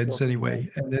talking heads anyway.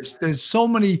 And there's so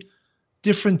many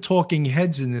different talking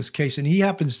heads in this case. And he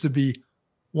happens to be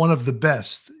one of the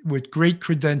best with great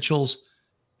credentials.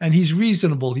 And he's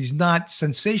reasonable. He's not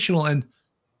sensational. And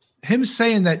him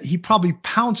saying that he probably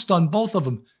pounced on both of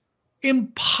them,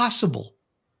 impossible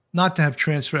not to have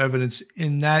transfer evidence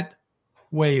in that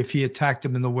way if he attacked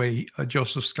him in the way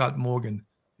Joseph Scott Morgan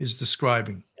is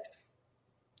describing.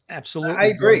 Absolutely. I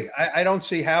agree. I don't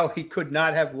see how he could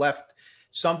not have left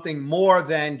something more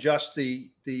than just the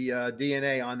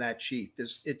DNA on that sheet.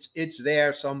 It's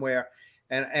there somewhere.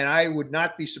 And I would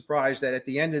not be surprised that at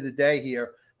the end of the day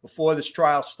here, before this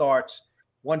trial starts,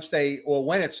 when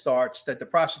it starts, that the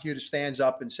prosecutor stands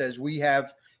up and says, we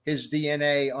have his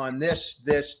DNA on this,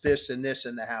 and this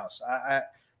in the house.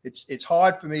 It's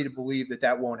hard for me to believe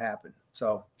that won't happen.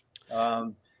 So,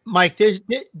 Mike,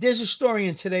 there's a story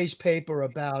in today's paper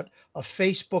about a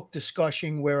Facebook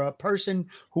discussion where a person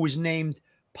who was named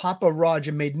Papa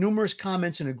Roger made numerous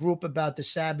comments in a group about the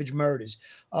Savage murders.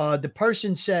 The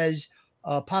person says,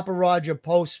 Papa Roger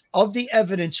posts, of the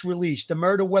evidence released, the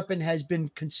murder weapon has been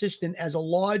consistent as a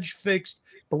large fixed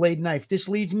blade knife. This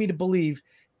leads me to believe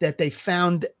that they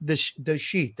found the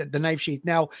sheath, the knife sheath.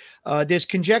 Now, there's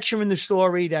conjecture in the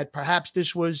story that perhaps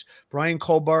this was Bryan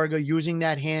Kohberger using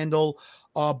that handle.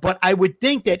 But I would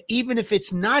think that even if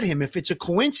it's not him, if it's a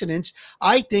coincidence,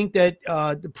 I think that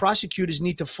the prosecutors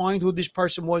need to find who this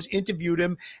person was, interview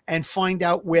them, and find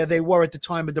out where they were at the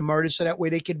time of the murder, so that way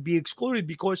they could be excluded.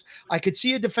 Because I could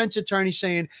see a defense attorney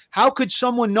saying, how could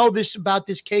someone know this about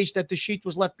this case, that the sheath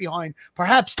was left behind?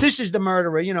 Perhaps this is the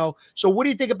murderer, So what do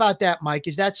you think about that, Mike?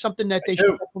 Is that something that they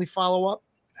should definitely follow up?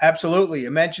 Absolutely.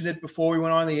 You mentioned it before we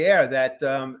went on the air that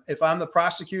if I'm the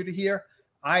prosecutor here,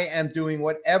 I am doing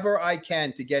whatever I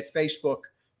can to get Facebook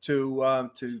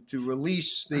to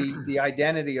release the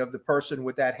identity of the person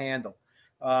with that handle.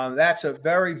 That's a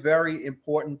very, very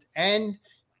important and,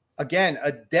 again,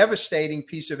 a devastating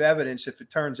piece of evidence if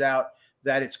it turns out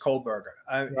that it's Kohlberger.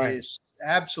 Right. It is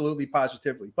absolutely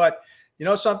positively. But you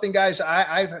know something, guys,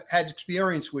 I've had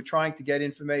experience with trying to get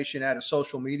information out of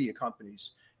social media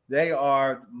companies. They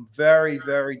are very,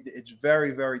 it's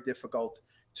very, very difficult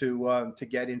to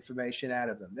get information out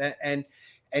of them. And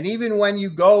even when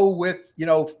you go with,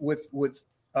 with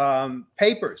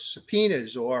papers,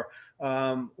 subpoenas, or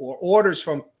orders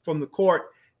from the court,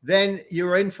 then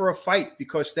you're in for a fight,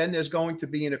 because then there's going to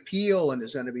be an appeal, and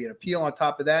there's going to be an appeal on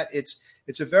top of that. It's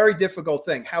a very difficult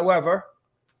thing. However,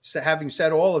 having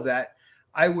said all of that,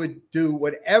 I would do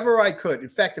whatever I could. In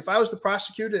fact, if I was the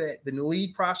prosecutor, the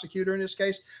lead prosecutor in this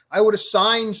case, I would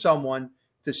assign someone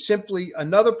to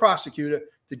another prosecutor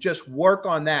to just work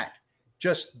on that.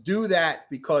 Just do that,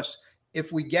 because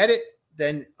if we get it,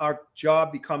 then our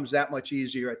job becomes that much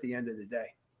easier at the end of the day.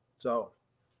 So,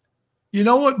 you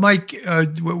know what, Mike,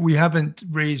 what we haven't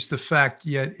raised the fact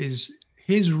yet is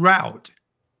his route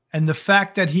and the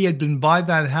fact that he had been by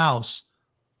that house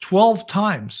 12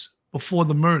 times before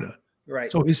the murder.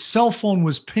 Right. So his cell phone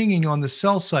was pinging on the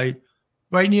cell site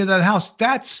right near that house.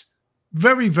 That's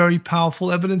very, very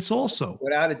powerful evidence also.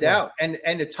 Without a doubt. And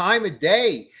the time of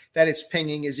day that it's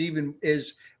pinging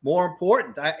is more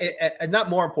important. Not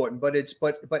more important,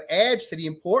 but adds to the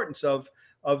importance of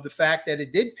the fact that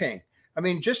it did ping. I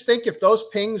mean, just think if those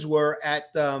pings were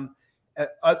at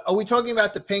are we talking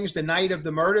about the pings the night of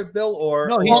the murder, Bill? Or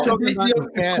no, he's talking about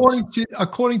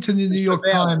according to the New York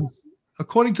Times.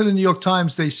 According to the New York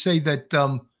Times, they say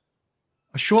that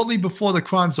shortly before the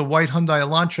crimes, a white Hyundai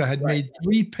Elantra had made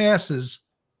 3 passes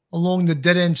along the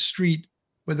dead-end street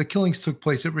where the killings took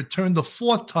place. It returned the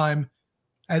 4th time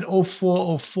at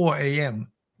 04:04 a.m.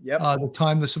 Yep. The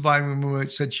time the surviving woman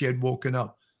said she had woken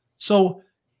up. So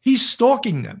he's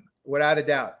stalking them. Without a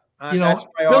doubt.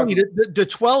 Billy, the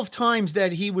 12 times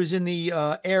that he was in the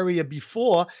area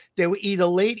before, they were either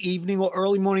late evening or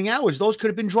early morning hours. Those could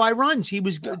have been dry runs. He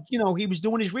was, he was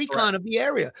doing his recon of the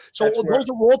area. So those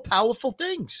are all powerful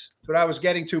things. That's what I was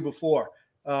getting to before.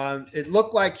 It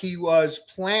looked like he was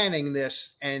planning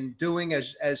this and doing,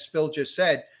 as Phil just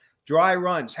said, dry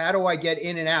runs. How do I get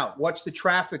in and out? What's the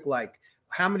traffic like?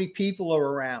 How many people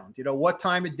are around? What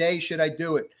time of day should I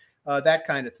do it? That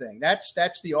kind of thing.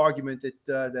 That's the argument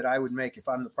that I would make if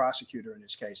I'm the prosecutor in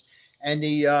this case. And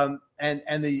the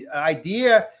and the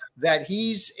idea that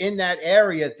he's in that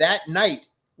area that night,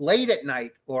 late at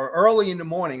night or early in the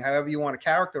morning, however you want to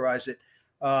characterize it,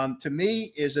 to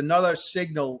me is another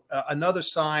signal, another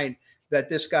sign that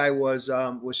this guy was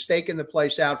staking the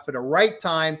place out for the right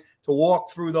time to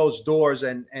walk through those doors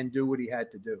and do what he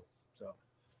had to do.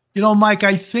 Mike,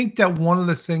 I think that one of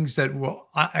the things that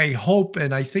I hope,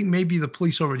 and I think maybe the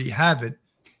police already have it,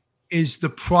 is the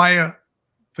prior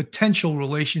potential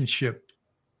relationship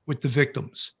with the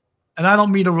victims. And I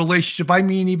don't mean a relationship. I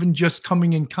mean even just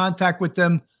coming in contact with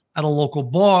them at a local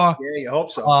bar. Yeah, you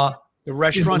hope so. The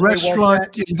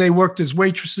restaurant, they worked as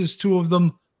waitresses, 2 of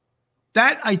them.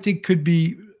 That, I think, could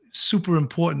be super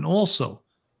important also.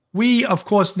 We, of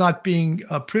course, not being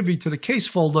privy to the case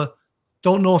folder,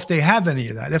 don't know if they have any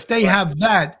of that. If they have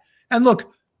that, and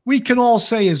look, we can all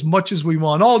say as much as we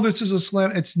want, oh, this is a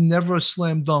slam. It's never a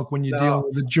slam dunk when you're dealing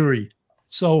with a jury.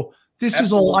 So this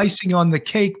is all icing on the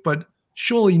cake, but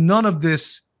surely none of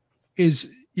this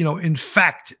is, in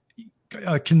fact,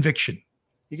 a conviction.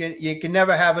 You can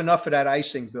never have enough of that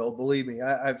icing, Bill. Believe me,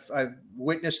 I've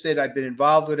witnessed it. I've been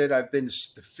involved with it. I've been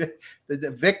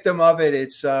the victim of it.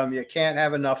 It's you can't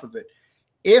have enough of it.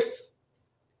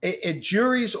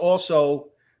 Juries also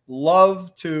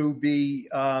love to be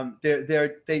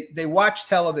they watch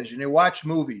television, they watch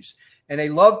movies, and they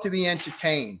love to be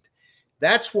entertained.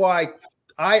 That's why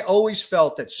I always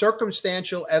felt that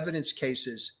circumstantial evidence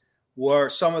cases were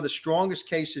some of the strongest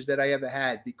cases that I ever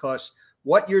had, because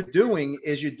what you're doing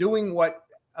is you're doing what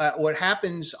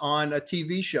happens on a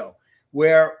TV show,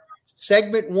 where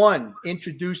segment 1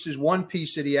 introduces one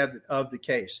piece of the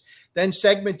case. Then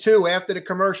segment 2, after the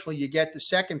commercial, you get the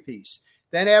second piece.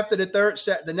 Then after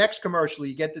the next commercial,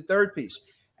 you get the third piece.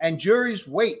 And juries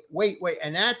wait.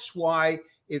 And that's why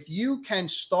if you can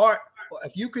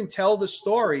tell the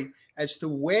story as to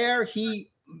where he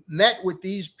met with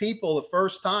these people the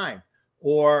first time,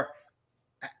 or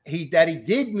that he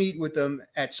did meet with them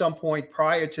at some point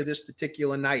prior to this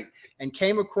particular night and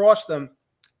came across them,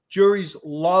 juries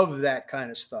love that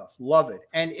kind of stuff, love it.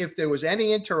 And if there was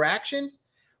any interaction,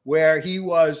 where he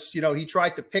was, he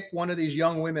tried to pick one of these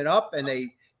young women up and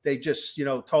they just,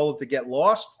 told him to get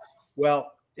lost.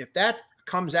 Well, if that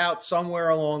comes out somewhere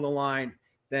along the line,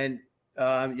 then,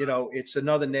 it's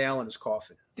another nail in his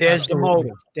coffin. There's the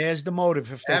motive. There's the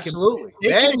motive. If they Absolutely.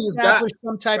 Can, they can establish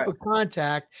some type of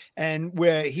contact, and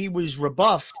where he was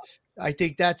rebuffed, I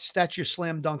think that's your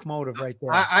slam dunk motive right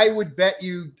there. I would bet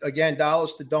you, again,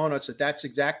 dollars to donuts, that's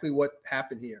exactly what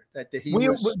happened here.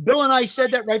 Bill and I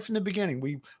said that right from the beginning.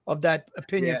 We of that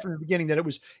opinion from the beginning, that it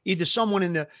was either someone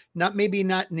in the not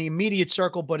in the immediate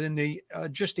circle, but in the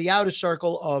just the outer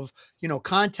circle of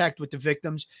contact with the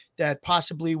victims, that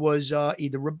possibly was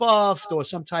either rebuffed or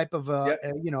some type of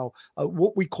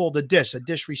what we call a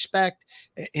disrespect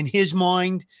in his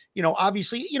mind.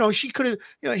 Obviously, she could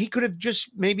have, he could have just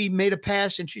maybe made a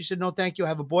pass, and she said, "No, thank you, I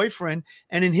have a boyfriend."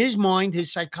 And in his mind,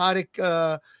 his psychotic,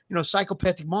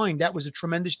 psychopathic mind, that was a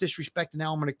tremendous disrespect, and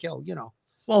now I'm going to kill.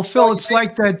 Well, Phil, it's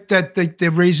like that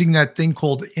they're raising that thing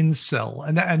called incel,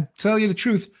 and tell you the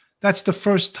truth, that's the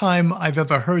first time I've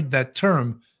ever heard that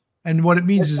term. And what it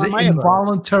means is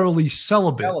involuntarily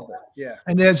celibate. Yeah.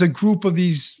 And there's a group of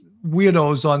these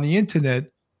weirdos on the internet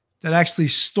that actually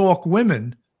stalk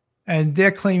women, and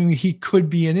they're claiming he could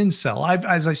be an incel.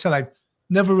 As I said, I've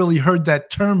never really heard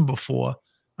that term before.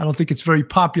 I don't think it's very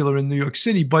popular in New York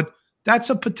City, but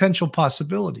that's a potential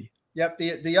possibility. Yep.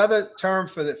 The other term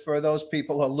for those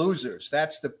people are losers.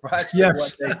 That's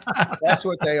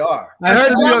what they are. I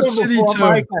heard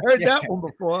that one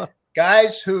before.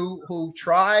 Guys who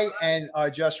try and are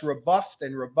just rebuffed.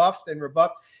 Then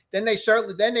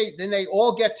they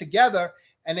all get together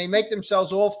and they make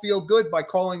themselves all feel good by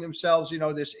calling themselves,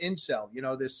 this incel,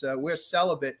 this we're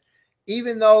celibate,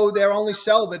 even though they're only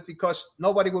celibate because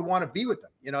nobody would want to be with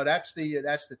them. That's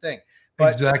the thing.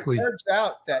 But exactly. It turns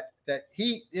out that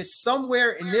he is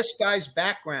somewhere in this guy's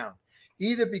background,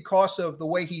 either because of the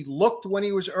way he looked when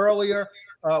he was earlier,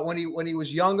 when he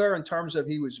was younger, in terms of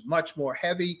he was much more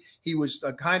heavy. He was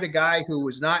the kind of guy who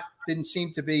didn't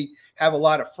seem to have a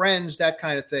lot of friends, that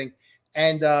kind of thing.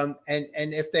 And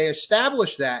if they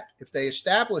establish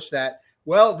that,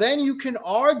 well, then you can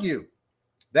argue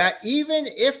that even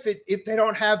if they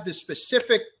don't have the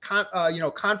specific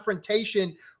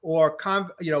confrontation or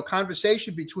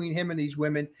conversation between him and these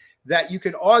women, that you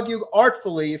can argue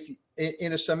artfully, if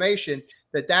in a summation,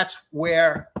 that's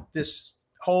where this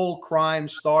whole crime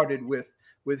started with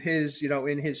his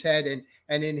in his head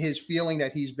and in his feeling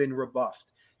that he's been rebuffed.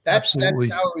 That's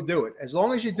how we do it. As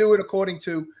long as you do it according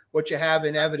to what you have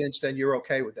in evidence, then you're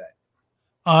okay with that.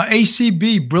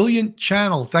 ACB, brilliant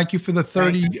channel. Thank you for the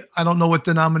 30. I don't know what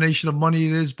denomination of money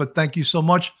it is, but thank you so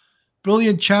much.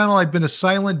 Brilliant channel. I've been a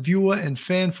silent viewer and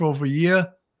fan for over a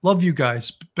year. Love you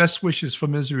guys. Best wishes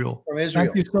from Israel.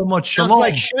 Thank you so much. Sounds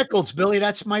like shekels, Billy.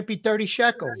 That might be 30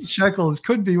 shekels. Shekels.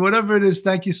 Could be. Whatever it is,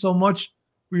 thank you so much.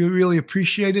 We really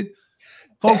appreciate it.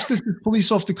 Folks, this is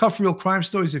Police Off the Cuff, Real Crime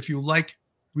Stories. If you like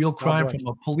real crime from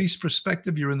a police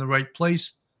perspective, you're in the right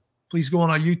place. Please go on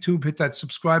our YouTube, hit that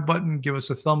subscribe button, give us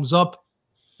a thumbs up.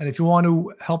 And if you want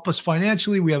to help us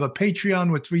financially, we have a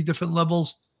Patreon with 3 different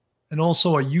levels and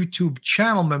also a YouTube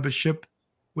channel membership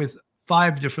with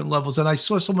 5 different levels. And I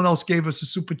saw someone else gave us a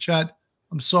super chat.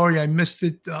 I'm sorry I missed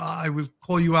it. I will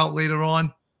call you out later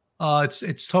on.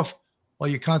 It's tough while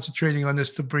you're concentrating on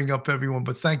this to bring up everyone.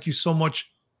 But thank you so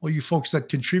much, all you folks that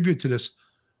contribute to this.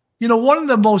 One of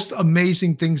the most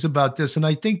amazing things about this, and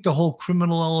I think the whole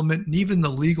criminal element and even the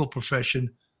legal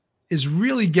profession is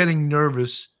really getting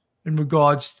nervous in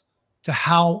regards to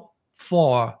how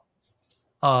far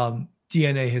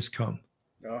DNA has come.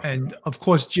 Oh. And of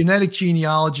course, genetic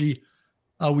genealogy,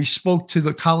 we spoke to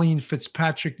the Colleen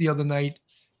Fitzpatrick the other night,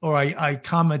 or I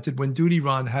commented when Duty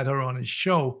Ron had her on his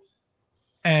show.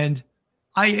 And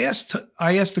I asked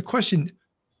the question,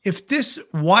 if this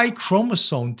Y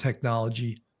chromosome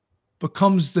technology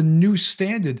becomes the new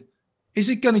standard, is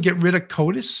it going to get rid of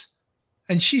CODIS?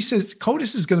 And she says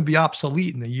CODIS is going to be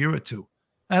obsolete in a year or 2.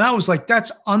 And I was like,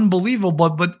 that's unbelievable.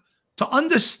 But to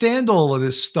understand all of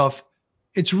this stuff,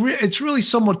 it's really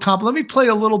somewhat complicated. Let me play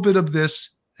a little bit of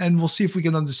this, and we'll see if we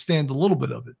can understand a little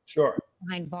bit of it. Sure.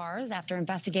 Behind bars after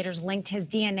investigators linked his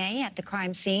DNA at the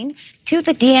crime scene to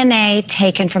the DNA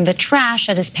taken from the trash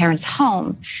at his parents'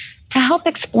 home. To help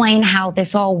explain how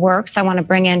this all works, I want to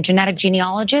bring in genetic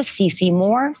genealogist CeCe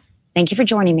Moore. Thank you for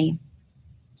joining me.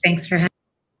 Thanks for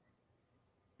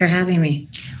having me.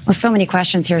 Well, so many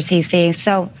questions here, CeCe.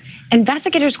 So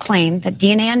investigators claim that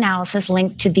DNA analysis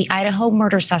linked to the Idaho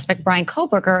murder suspect Bryan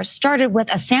Kohberger started with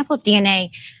a sample of DNA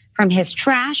from his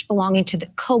trash belonging to the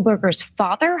Kohberger's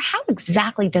father. How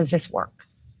exactly does this work?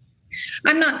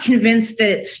 I'm not convinced that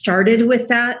it started with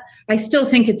that. I still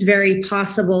think it's very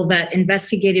possible that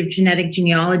investigative genetic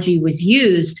genealogy was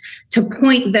used to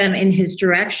point them in his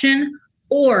direction,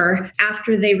 or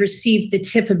after they received the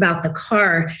tip about the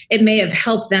car, it may have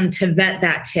helped them to vet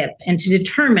that tip and to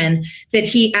determine that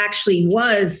he actually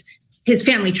was, his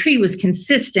family tree was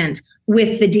consistent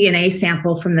with the DNA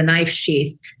sample from the knife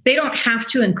sheath. They don't have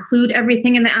to include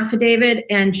everything in the affidavit,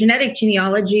 and genetic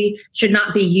genealogy should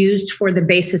not be used for the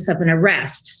basis of an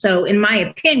arrest. So in my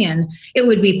opinion, it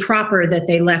would be proper that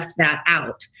they left that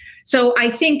out. So I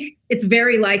think it's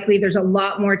very likely there's a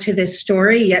lot more to this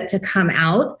story yet to come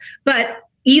out, but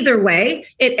either way,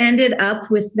 it ended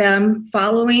up with them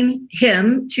following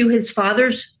him to his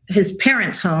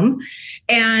parents' home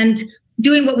and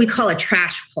doing what we call a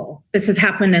trash pull. This has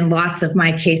happened in lots of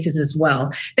my cases as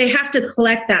well. They have to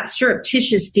collect that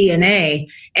surreptitious DNA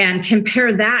and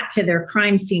compare that to their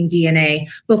crime scene DNA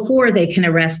before they can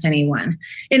arrest anyone.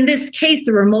 In this case,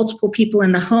 there were multiple people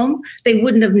in the home. They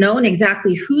wouldn't have known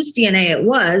exactly whose DNA it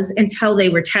was until they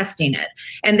were testing it.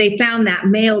 And they found that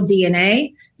male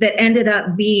DNA that ended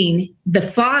up being the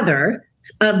father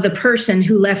of the person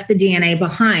who left the DNA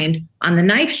behind on the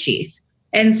knife sheath.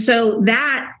 And so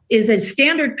that is a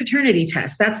standard paternity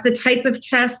test. That's the type of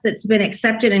test that's been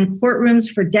accepted in courtrooms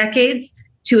for decades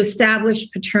to establish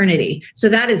paternity. So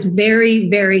that is very,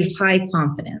 very high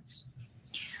confidence.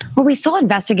 Well, we saw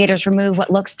investigators remove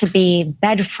what looks to be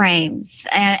bed frames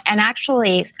and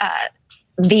actually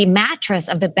the mattress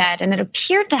of the bed, and it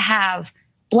appeared to have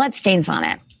bloodstains on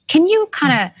it. Can you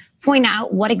kind of point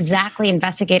out what exactly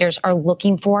investigators are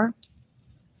looking for?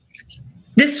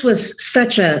 This was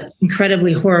such an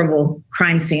incredibly horrible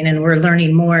crime scene, and we're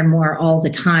learning more and more all the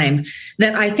time,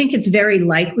 that I think it's very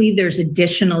likely there's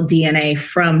additional DNA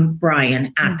from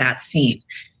Brian at that scene.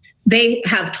 They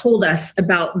have told us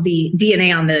about the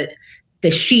DNA on the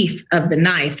sheath of the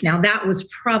knife. Now, that was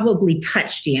probably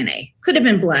touch DNA. Could have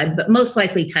been blood, but most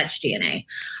likely touch DNA.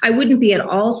 I wouldn't be at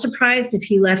all surprised if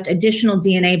he left additional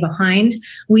DNA behind.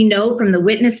 We know from the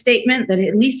witness statement that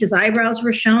at least his eyebrows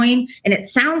were showing, and it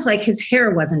sounds like his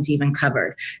hair wasn't even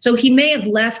covered. So he may have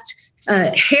left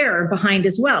hair behind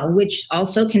as well, which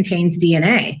also contains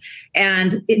DNA.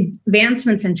 And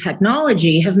advancements in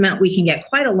technology have meant we can get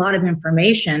quite a lot of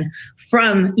information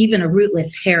from even a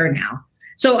rootless hair now.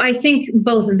 So I think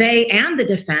both they and the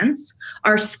defense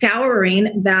are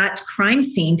scouring that crime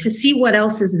scene to see what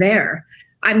else is there.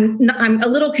 I'm a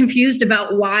little confused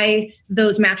about why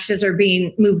those mattresses are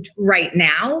being moved right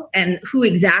now and who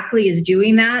exactly is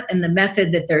doing that and the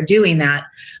method that they're doing that.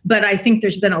 But I think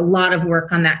there's been a lot of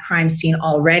work on that crime scene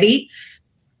already,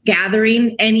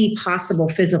 gathering any possible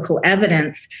physical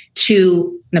evidence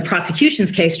to, in the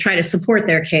prosecution's case, try to support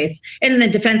their case, and in the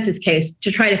defense's case,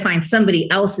 to try to find somebody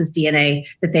else's DNA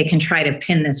that they can try to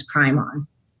pin this crime on.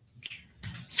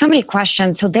 So many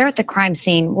questions. So they're at the crime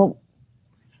scene. Well,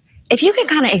 if you could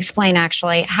kind of explain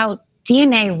actually how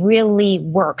DNA really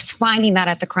works, finding that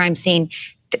at the crime scene.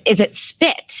 Is it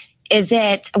spit? Is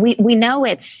it, we know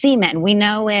it's semen. We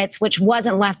know it's, which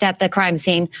wasn't left at the crime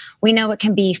scene. We know it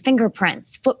can be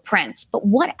fingerprints, footprints, but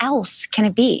what else can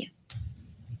it be?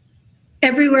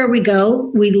 Everywhere we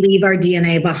go, we leave our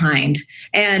DNA behind.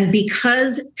 And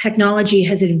because technology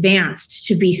has advanced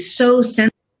to be so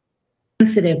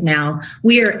sensitive now,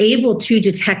 we are able to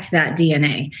detect that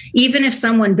DNA. Even if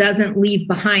someone doesn't leave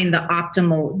behind the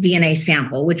optimal DNA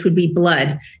sample, which would be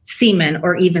blood, semen,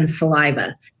 or even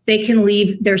saliva. They can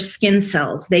leave their skin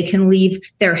cells. They can leave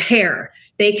their hair.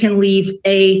 They can leave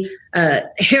a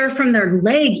hair from their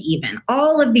leg even.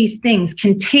 All of these things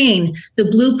contain the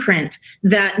blueprint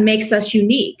that makes us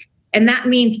unique. And that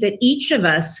means that each of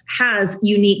us has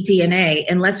unique DNA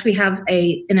unless we have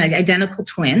an identical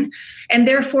twin. And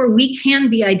therefore, we can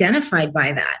be identified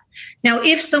by that. Now,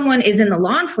 if someone is in the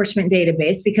law enforcement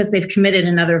database because they've committed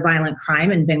another violent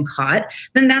crime and been caught,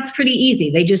 then that's pretty easy.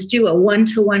 They just do a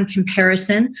one-to-one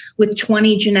comparison with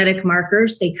 20 genetic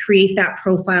markers. They create that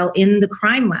profile in the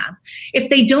crime lab. If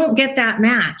they don't get that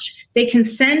match, they can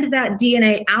send that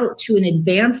DNA out to an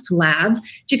advanced lab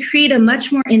to create a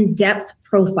much more in-depth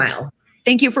profile.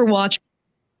 Thank you for watching.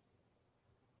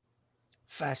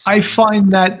 I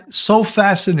find that so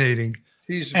fascinating.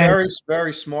 He's very,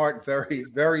 very smart, very,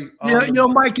 very. You know,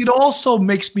 Mike, it also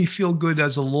makes me feel good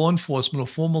as a law enforcement or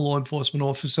former law enforcement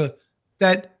officer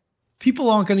that people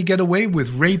aren't going to get away with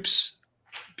rapes.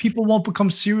 People won't become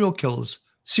serial killers,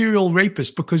 serial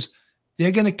rapists, because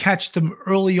they're going to catch them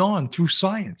early on through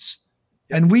science.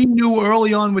 And we knew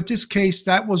early on with this case,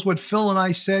 that was what Phil and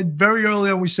I said very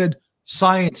early on. We said,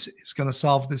 science is going to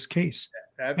solve this case.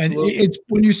 Absolutely. And it's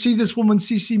when you see this woman,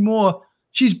 CeCe Moore,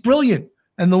 she's brilliant.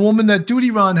 And the woman that Duty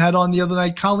Ron had on the other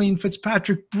night, Colleen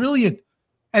Fitzpatrick, brilliant.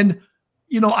 And,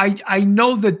 I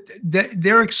know that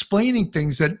they're explaining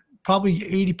things that probably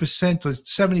 80% or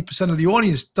 70% of the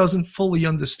audience doesn't fully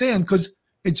understand because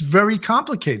it's very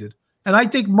complicated. And I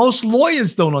think most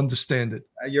lawyers don't understand it.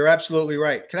 You're absolutely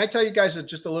right. Can I tell you guys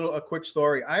just a quick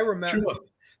story? I remember, Sure.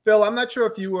 Phil, I'm not sure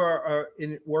if you are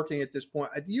working at this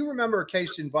point. Do you remember a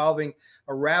case involving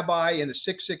a rabbi in the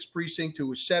 6-6 precinct who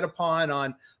was set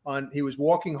upon he was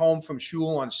walking home from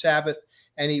shul on Sabbath,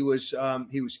 and he was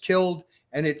killed,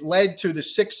 and it led to the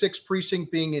 6-6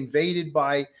 precinct being invaded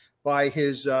by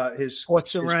his Fort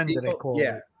Surrender, they call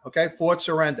it. Okay, Fort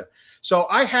Surrender. So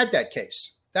I had that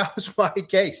case. That was my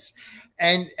case,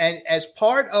 and as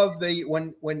part of the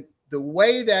when the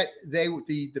way that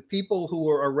the people who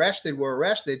were arrested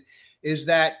is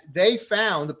that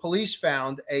the police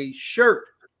found a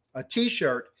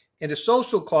T-shirt in a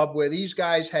social club where these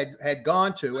guys had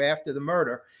gone to after the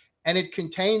murder, and it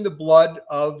contained the blood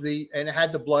it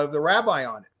had the blood of the rabbi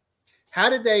on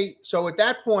it. So at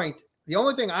that point, the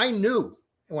only thing I knew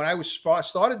when I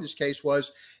started this case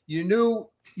was you know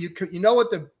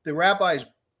what the rabbi's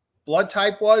blood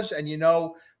type was, and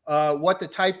what the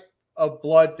type of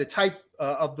blood,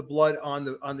 of the blood on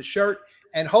the shirt,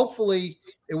 and hopefully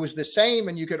it was the same,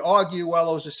 and you could argue,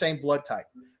 well, it was the same blood type.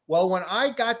 Well, when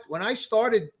I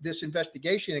started this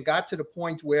investigation and got to the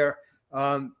point where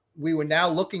we were now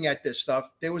looking at this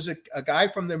stuff, there was a guy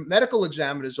from the medical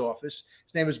examiner's office.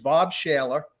 His name is Bob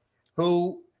Shaler,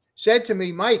 who said to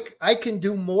me, Mike, I can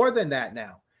do more than that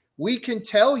now. We can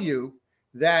tell you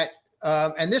that,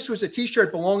 and this was a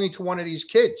T-shirt belonging to one of these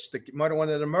kids, one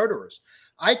of the murderers.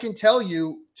 I can tell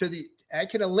you I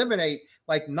can eliminate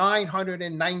like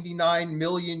 999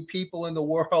 million people in the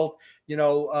world,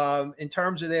 in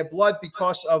terms of their blood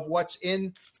because of what's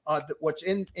in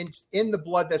the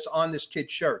blood that's on this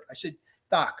kid's shirt. I said,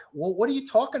 Doc, well, what are you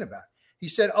talking about? He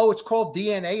said, oh, it's called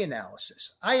DNA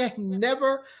analysis. I had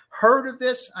never heard of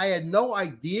this. I had no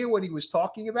idea what he was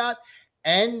talking about.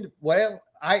 And well,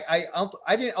 I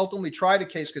didn't ultimately try the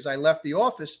case because I left the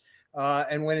office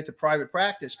and went into private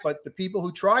practice. But the people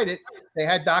who tried it, they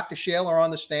had Dr. Shaler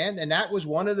on the stand, and that was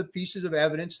one of the pieces of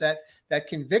evidence that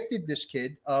convicted this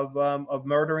kid of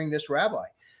murdering this rabbi.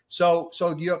 So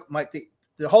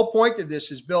the whole point of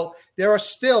this is, Bill, there are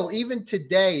still, even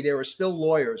today, there are still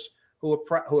lawyers who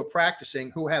are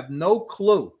practicing who have no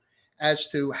clue as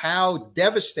to how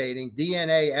devastating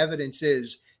DNA evidence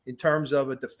is in terms of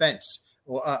a defense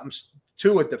or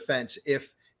to a defense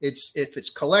if it's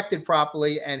collected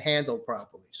properly and handled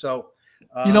properly. So,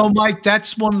 Mike,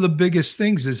 that's one of the biggest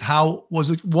things is how was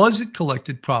it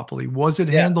collected properly? Was it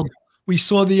handled? We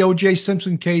saw the O.J.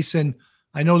 Simpson case, and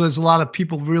I know there's a lot of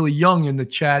people really young in the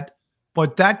chat,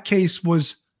 but that case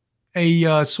was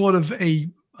a sort of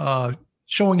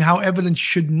showing how evidence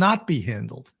should not be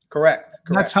handled. Correct.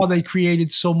 That's how they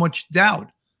created so much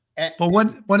doubt. But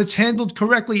when it's handled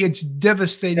correctly, it's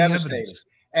devastating evidence.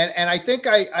 And I think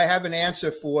I have an answer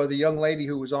for the young lady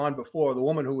who was on before, the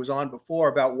woman who was on before,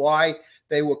 about why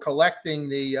they were collecting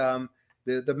the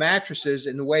mattresses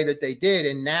in the way that they did,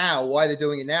 and now why they're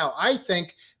doing it now. I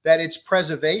think that it's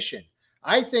preservation.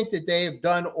 I think that they have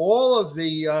done all of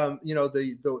the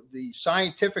the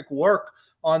scientific work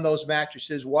on those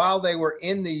mattresses while they were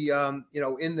in the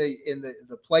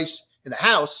the place in the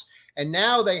house, and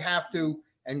now they have to.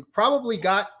 And probably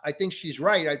I think she's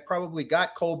right. I probably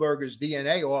got Kohlberger's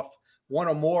DNA off one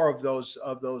or more of those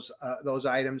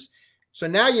items. So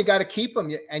now you got to keep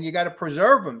them and you got to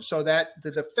preserve them so that the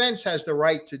defense has the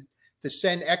right to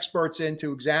send experts in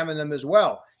to examine them as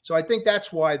well. So I think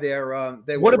that's why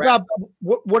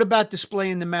What about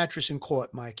displaying the mattress in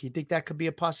court, Mike? You think that could be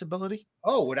a possibility?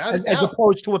 Oh, without a doubt. As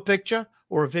opposed to a picture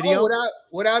or a video? Oh,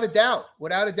 without a doubt.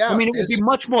 I mean, it would be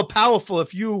much more powerful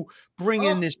if you bring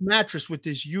in this mattress with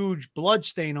this huge blood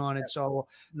stain on it. So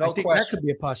I think that could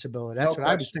be a possibility. That's what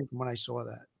I was thinking when I saw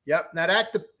that. Yep. Now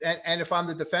and if I'm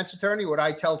the defense attorney, what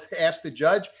I ask the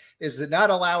judge is to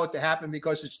not allow it to happen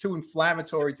because it's too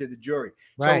inflammatory to the jury.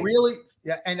 Right. So really,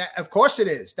 and of course it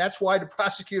is. That's why the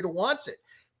prosecutor wants it.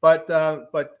 But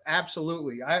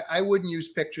absolutely, I wouldn't use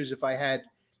pictures if I had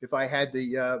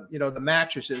the the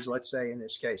mattresses, let's say in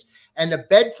this case, and the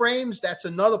bed frames. That's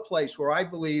another place where I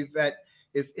believe that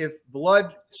if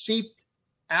blood seeped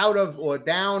out of or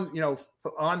down,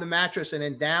 on the mattress and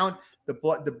then down,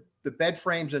 the bed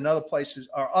frames and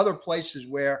other places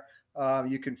where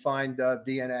you can find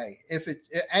DNA.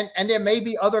 And there may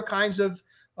be other kinds of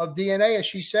DNA, as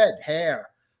she said,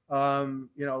 hair, a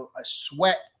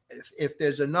sweat. If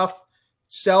there's enough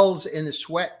cells in the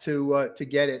sweat to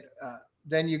get it,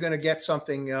 then you're going to get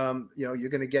something. You're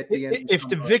going to get DNA. If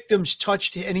the victims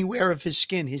touched anywhere of his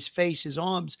skin, his face, his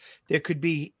arms, there could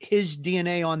be his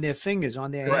DNA on their fingers,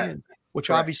 on their hands, which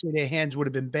obviously their hands would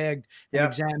have been bagged and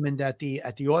examined at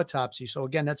the autopsy. So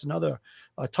again, that's another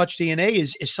touch DNA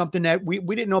is something that we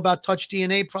didn't know about touch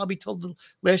DNA probably till the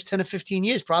last 10 or 15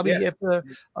 years, probably after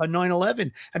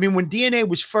 9/11. I mean, when DNA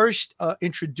was first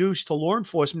introduced to law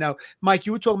enforcement. Now, Mike,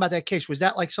 you were talking about that case. Was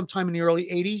that like sometime in the early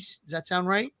 80s? Does that sound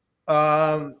right?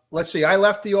 Let's see. I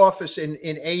left the office in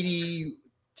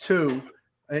 82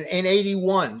 and in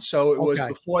 81. So it was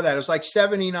before that. It was like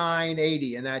 79,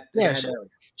 80 in that area.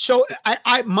 So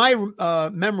my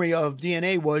memory of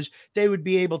DNA was they would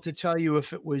be able to tell you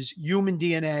if it was human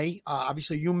DNA,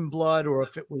 obviously human blood, or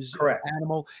if it was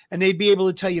animal, and they'd be able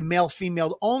to tell you male,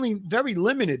 female, only very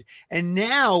limited. And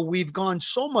now we've gone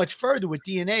so much further with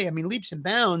DNA. I mean, leaps and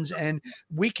bounds, and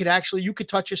you could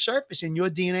touch a surface and your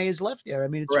DNA is left there. I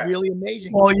mean, it's really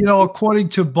amazing. Well, according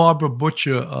to Barbara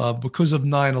Butcher, because of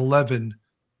 9/11,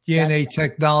 DNA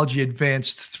technology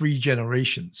advanced 3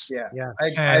 generations. Yeah.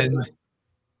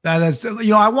 That is,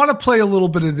 I want to play a little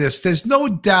bit of this. There's no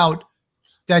doubt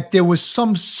that there was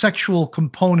some sexual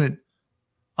component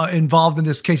involved in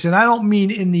this case. And I don't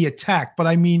mean in the attack, but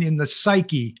I mean in the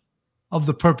psyche of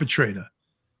the perpetrator.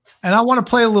 And I want to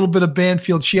play a little bit of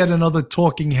Banfield. She had another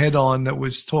talking head on that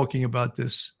was talking about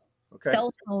this.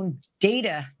 Cell phone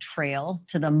data trail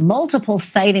to the multiple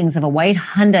sightings of a white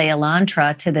Hyundai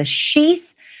Elantra to the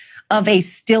sheath of a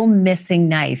still missing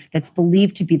knife that's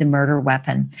believed to be the murder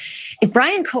weapon. If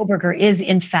Bryan Kohberger is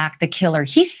in fact the killer,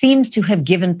 he seems to have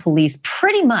given police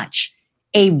pretty much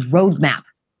a roadmap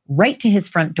right to his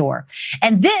front door.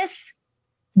 And this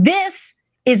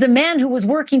is a man who was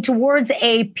working towards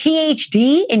a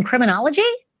PhD in criminology.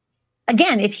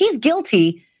 Again, if he's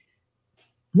guilty,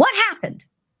 what happened?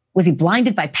 Was he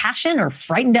blinded by passion or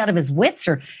frightened out of his wits,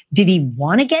 or did he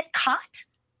want to get caught?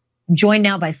 I'm joined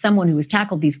now by someone who has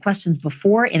tackled these questions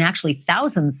before in actually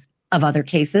thousands of other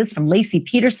cases, from Lacey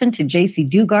Peterson to J.C.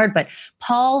 Dugard. But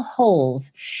Paul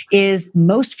Holes is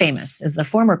most famous as the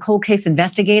former cold case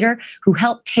investigator who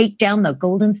helped take down the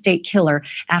Golden State Killer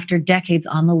after decades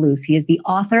on the loose. He is the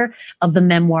author of the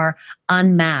memoir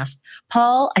Unmasked.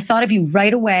 Paul, I thought of you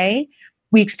right away.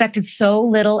 We expected so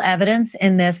little evidence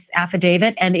in this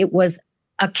affidavit, and it was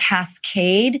a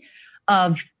cascade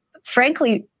of,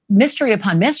 frankly, mystery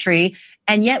upon mystery,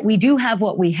 and yet we do have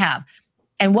what we have.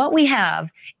 And what we have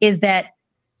is that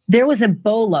there was a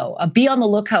BOLO, a be on the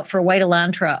lookout for a white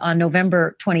Elantra, on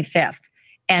November 25th.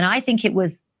 And I think it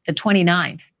was the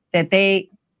 29th that they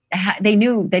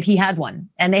knew that he had one,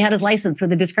 and they had his license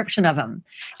with a description of him.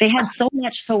 They had so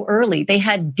much so early. They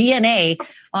had DNA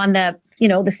on the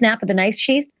snap of the knife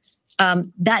sheath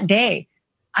that day.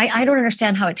 I don't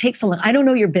understand how it takes so long. I don't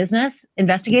know your business,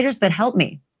 investigators, but help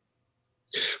me.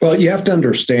 Well, you have to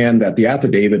understand that the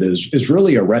affidavit is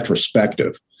really a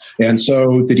retrospective. And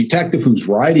so the detective who's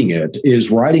writing it is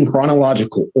writing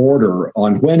chronological order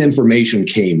on when information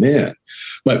came in.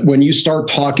 But when you start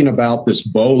talking about this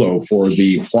BOLO for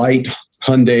the white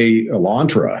Hyundai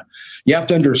Elantra, you have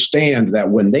to understand that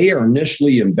when they are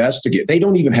initially investigated, they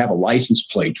don't even have a license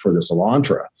plate for this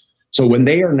Elantra. So when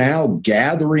they are now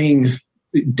gathering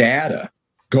data,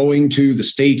 going to the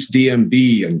state's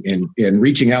DMV and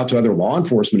reaching out to other law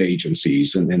enforcement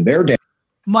agencies and their data.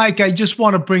 Mike, I just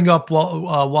want to bring up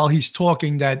while he's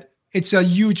talking that it's a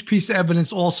huge piece of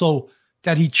evidence also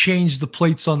that he changed the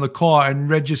plates on the car and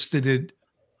registered it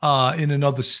in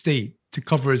another state to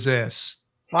cover his ass.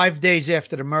 5 days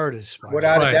after the murders.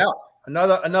 Without a doubt.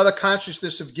 Another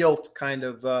consciousness of guilt kind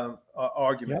of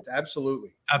argument. Yep.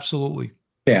 Absolutely.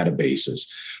 Databases.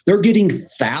 They're getting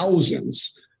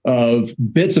thousands of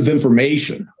bits of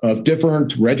information of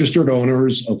different registered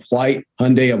owners of white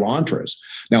Hyundai Elantras.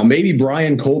 Now, maybe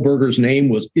Bryan Kohberger's name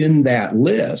was in that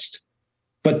list,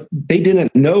 but they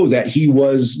didn't know that he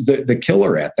was the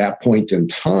killer at that point in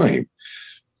time.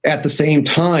 At the same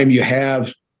time, you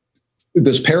have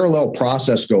this parallel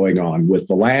process going on with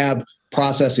the lab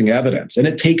processing evidence, and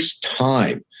it takes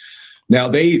time. Now,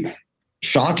 they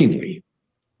shockingly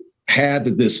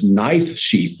had this knife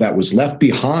sheath that was left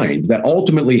behind that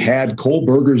ultimately had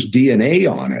Kohberger's DNA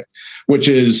on it, which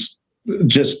is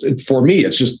just, for me,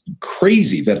 it's just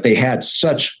crazy that they had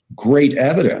such great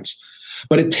evidence.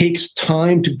 But it takes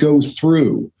time to go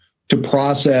through to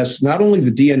process not only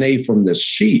the DNA from this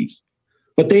sheath,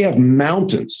 but they have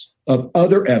mountains of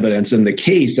other evidence in the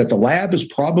case that the lab is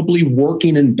probably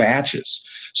working in batches.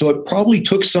 So it probably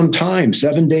took some time,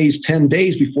 7 days, 10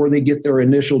 days before they get their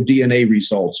initial DNA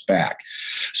results back.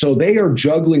 So they are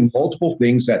juggling multiple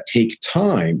things that take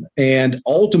time. And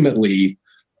ultimately,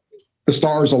 the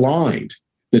stars aligned.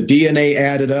 The DNA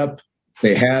added up.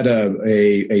 They had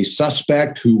a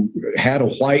suspect who had a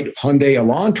white Hyundai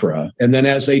Elantra. And then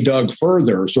as they dug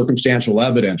further, circumstantial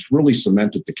evidence really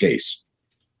cemented the case.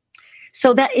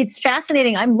 So that it's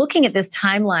fascinating. I'm looking at this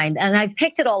timeline and I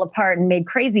picked it all apart and made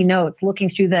crazy notes looking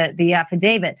through the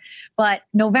affidavit. But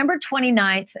November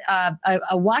 29th,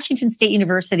 a Washington State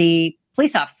University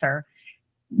police officer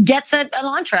gets an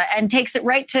Elantra and takes it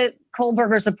right to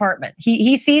Kohlberger's apartment.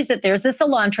 He sees that there's this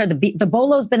Elantra. The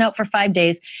Bolo's been out for 5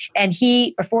 days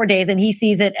or 4 days, and he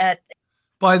sees it at.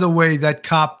 By the way, that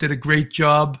cop did a great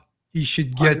job. He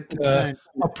should get a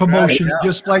promotion,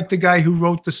 just like the guy who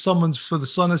wrote the summons for the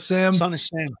Son of Sam. Son of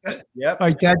Sam. Yep.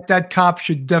 Right. That cop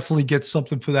should definitely get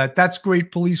something for that. That's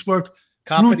great police work.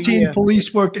 Cop of the Routine year.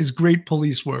 police work is great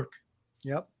police work.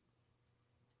 Yep.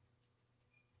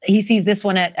 He sees this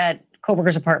one at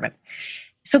Kohlberger's apartment.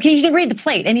 So he can read the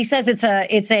plate, and he says it's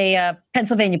a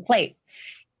Pennsylvania plate.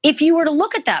 If you were to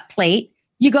look at that plate,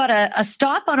 you got a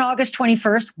stop on August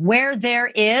 21st where there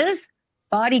is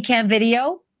body cam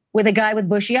video with a guy with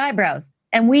bushy eyebrows.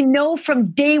 And we know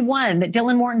from day one that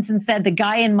Dylan Mortensen said the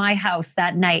guy in my house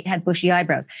that night had bushy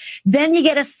eyebrows. Then you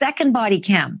get a second body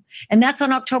cam, and that's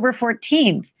on October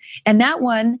 14th. And that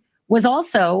one was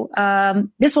also,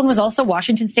 this one was also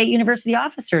Washington State University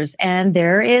officers, and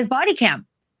there is body cam,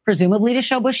 presumably to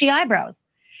show bushy eyebrows.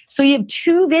 So you have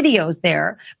two videos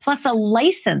there, plus a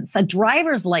license, a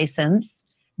driver's license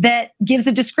that gives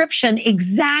a description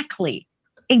exactly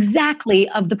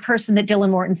of the person that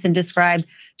Dylan Mortensen described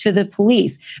to the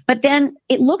police. But then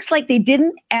it looks like they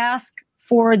didn't ask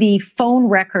for the phone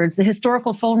records, the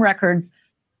historical phone records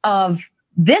of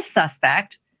this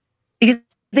suspect, because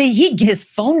he his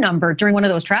phone number during one of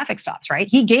those traffic stops, right?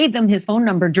 He gave them his phone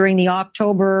number during the August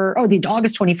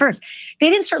 21st. They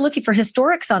didn't start looking for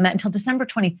historics on that until December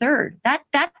 23rd. That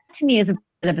to me is a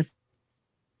bit of a.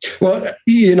 Well,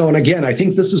 and again, I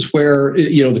think this is where,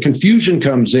 the confusion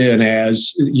comes in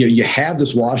as you have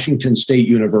this Washington State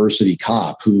University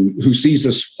cop who sees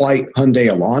this white Hyundai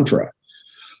Elantra.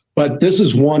 But this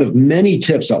is one of many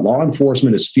tips that law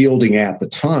enforcement is fielding at the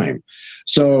time.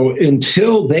 So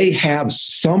until they have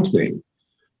something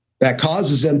that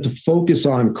causes them to focus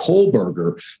on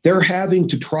Kohlberger, they're having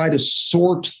to try to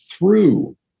sort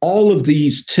through all of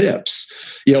these tips.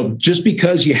 Just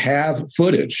because you have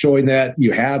footage showing that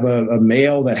you have a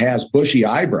male that has bushy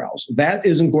eyebrows, that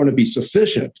isn't going to be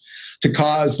sufficient to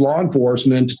cause law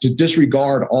enforcement to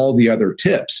disregard all the other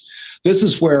tips. This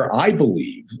is where I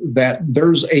believe that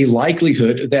there's a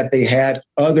likelihood that they had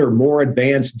other more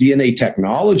advanced DNA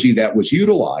technology that was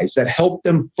utilized that helped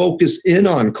them focus in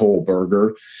on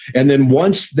Kohlberger. And then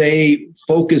once they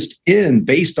focused in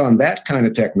based on that kind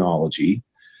of technology,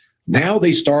 now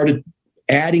they started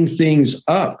adding things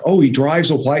up. Oh, he drives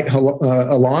a white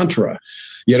Elantra.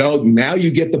 Now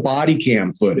you get the body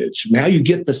cam footage. Now you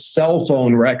get the cell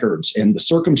phone records, and the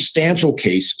circumstantial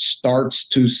case starts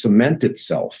to cement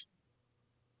itself.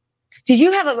 Did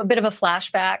you have a bit of a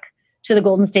flashback to the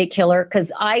Golden State Killer?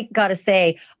 Because I got to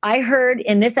say, I heard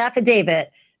in this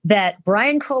affidavit that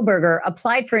Brian Kohlberger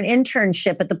applied for an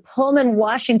internship at the Pullman,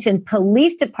 Washington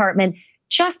Police Department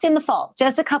just in the fall,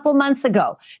 just a couple months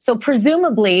ago. So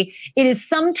presumably it is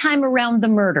sometime around the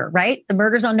murder, right? The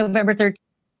murder's on November 13th.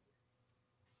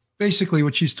 Basically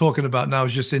what she's talking about now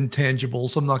is just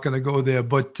intangibles. I'm not going to go there,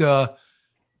 but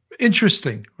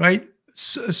interesting, right?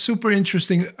 Super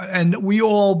interesting. And we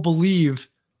all believe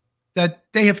that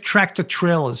they have tracked the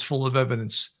trailers full of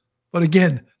evidence. But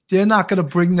again, they're not going to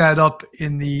bring that up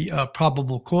in the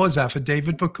probable cause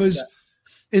affidavit because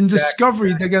in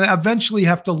discovery, they're going to eventually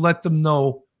have to let them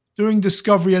know during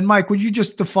discovery. And Mike, would you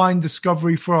just define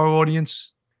discovery for our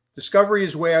audience? Discovery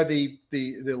is where the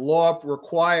law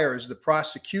requires the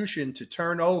prosecution to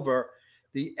turn over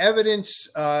the evidence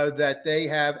that they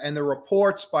have and the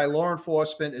reports by law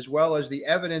enforcement, as well as the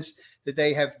evidence that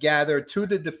they have gathered to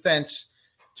the defense,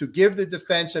 to give the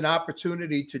defense an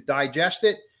opportunity to digest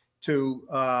it,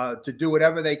 to do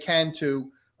whatever they can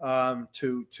to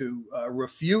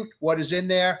refute what is in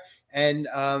there, and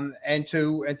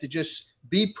to just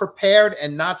be prepared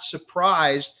and not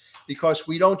surprised, because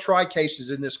we don't try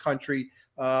cases in this country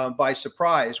by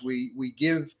surprise. We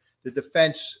give the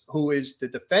defense, who is the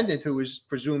defendant, who is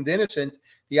presumed innocent,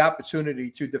 the opportunity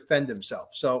to defend himself.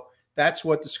 So that's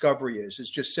what discovery is.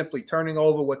 It's just simply turning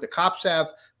over what the cops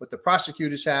have, what the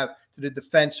prosecutors have, to the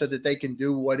defense so that they can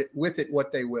do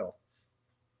what they will.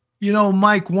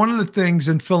 Mike, one of the things,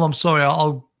 and Phil, I'm sorry,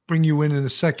 I'll bring you in a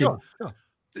second. Sure.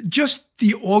 Just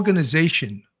the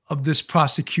organization of this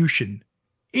prosecution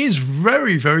is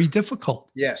very, very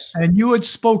difficult. Yes. And you had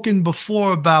spoken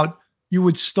before about you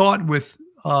would start with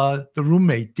the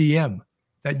roommate, DM,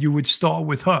 that you would start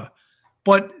with her.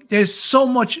 But there's so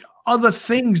much other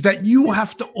things that you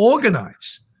have to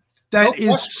organize that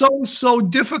is so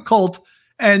difficult.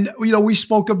 And, we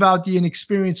spoke about the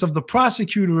inexperience of the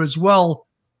prosecutor as well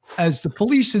as the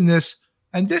police in this.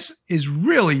 And this is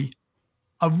really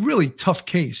a really tough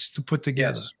case to put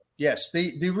together. Yes.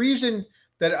 The reason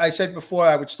that I said before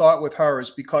I would start with her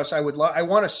is because I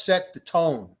want to set the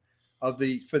tone for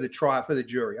the trial, for the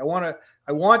jury. I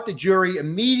want the jury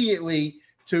immediately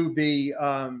to be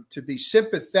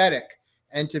sympathetic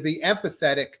and to be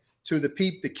empathetic to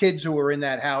the kids who were in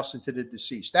that house and to the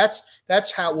deceased. That's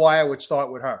why I would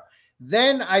start with her.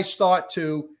 Then I start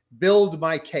to build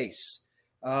my case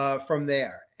from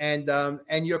there.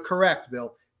 And you're correct,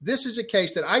 Bill. This is a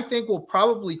case that I think will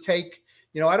probably take,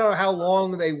 I don't know how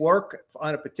long they work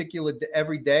on a particular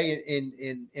every day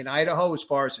in Idaho as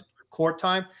far as court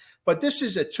time, but this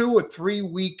is a 2 or 3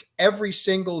 week, every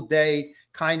single day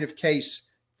kind of case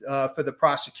for the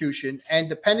prosecution. And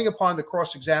depending upon the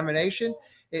cross-examination,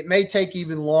 it may take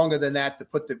even longer than that to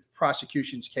put the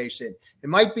prosecution's case in. It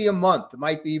might be a month. It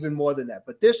might be even more than that.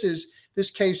 But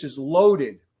this case is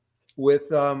loaded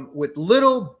with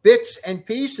little bits and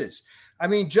pieces. I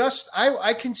mean,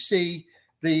 I can see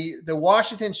the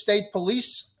Washington State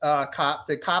Police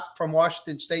the cop from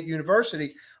Washington State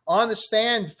University on the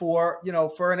stand for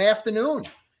an afternoon,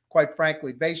 quite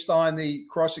frankly, based on the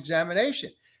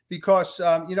cross-examination, because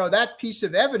that piece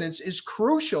of evidence is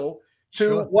crucial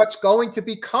to what's going to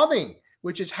be coming,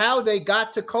 which is how they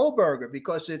got to Kohberger,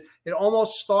 because it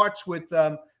almost starts with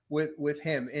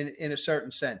him in a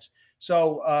certain sense.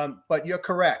 So, but you're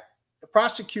correct.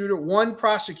 One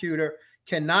prosecutor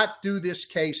cannot do this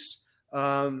case.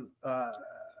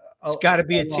 It's got to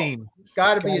be a team. It's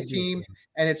got to be a team,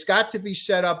 and it's got to be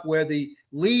set up where the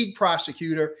lead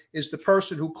prosecutor is the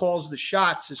person who calls the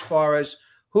shots as far as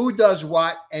who does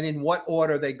what and in what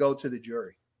order they go to the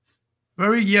jury.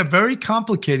 Very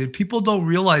complicated. People don't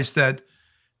realize that.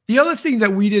 The other thing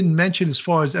that we didn't mention as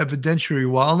far as evidentiary,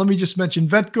 let me just mention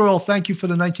Vet Girl. Thank you for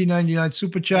the 1999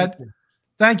 super chat.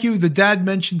 Thank you. The dad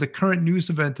mentioned the current news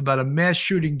event about a mass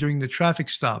shooting during the traffic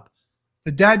stop.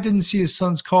 The dad didn't see his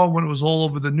son's car when it was all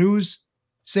over the news.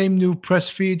 Same new press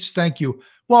feeds. Thank you.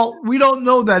 Well, we don't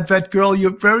know that, Vet Girl.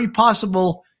 You're very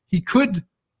possible he could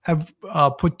have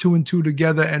put 2 and 2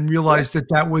 together and realized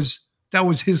that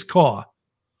was his car.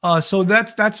 So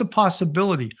that's a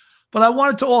possibility. But I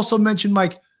wanted to also mention,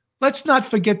 Mike, let's not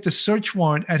forget the search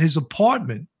warrant at his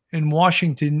apartment in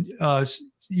Washington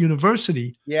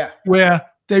University, where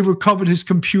they recovered his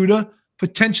computer,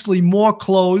 potentially more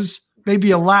clothes,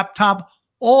 maybe a laptop,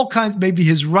 all kinds, maybe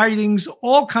his writings,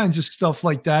 all kinds of stuff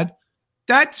like that.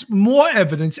 That's more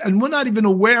evidence, and we're not even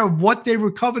aware of what they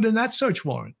recovered in that search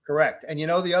warrant. Correct. And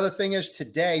the other thing is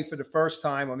today, for the first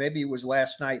time, or maybe it was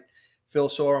last night, Phil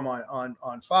saw him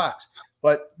on Fox,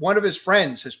 but one of his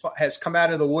friends has come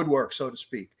out of the woodwork, so to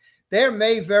speak. There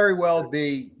may very well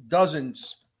be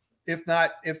dozens, I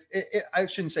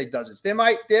shouldn't say dozens. There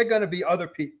are going to be other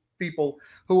people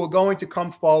who are going to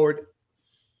come forward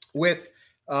with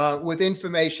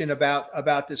information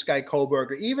about this guy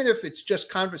Kohberger, even if it's just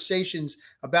conversations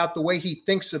about the way he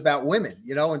thinks about women,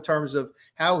 in terms of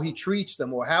how he treats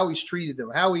them or how he's treated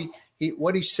them, how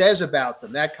what he says about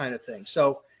them, that kind of thing.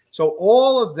 So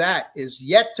all of that is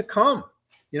yet to come.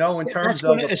 In terms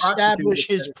of establish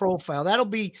his profile. That'll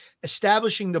be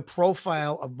establishing the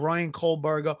profile of Bryan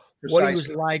Kohberger, what he was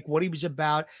like, what he was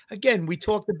about. Again, we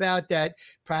talked about that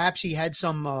perhaps he had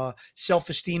some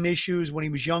self-esteem issues when he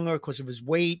was younger because of his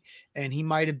weight, and he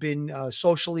might have been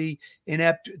socially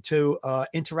inept to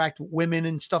interact with women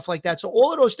and stuff like that. So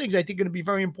all of those things I think are going to be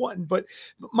very important. But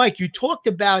Mike, you talked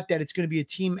about that it's going to be a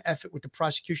team effort with the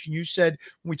prosecution. You said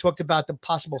when we talked about the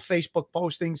possible Facebook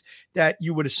postings that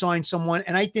you would assign someone,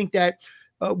 and I think that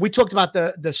we talked about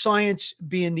the science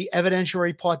being the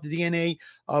evidentiary part, the DNA,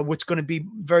 what's going to be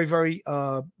very, very,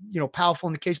 powerful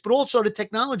in the case, but also the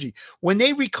technology. When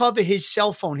they recover his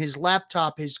cell phone, his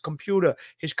laptop, his computer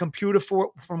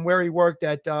from where he worked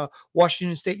at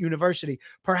Washington State University,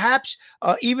 perhaps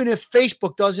even if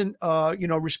Facebook doesn't,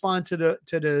 respond to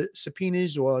the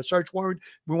subpoenas or search warrant,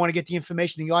 we want to get the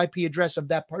information, the IP address of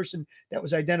that person that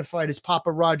was identified as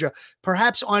Papa Roger.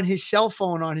 Perhaps on his cell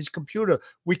phone, on his computer,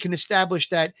 we can establish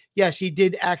that, yes, he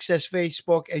did access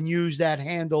Facebook and use that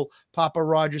handle, Papa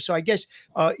Roger. So I guess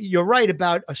you're right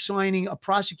about assigning a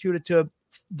prosecutor to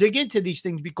dig into these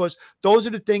things, because those are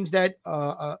the things that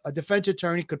a defense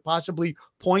attorney could possibly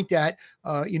point at,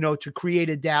 to create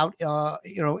a doubt,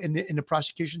 in the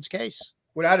prosecution's case.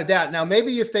 Without a doubt. Now,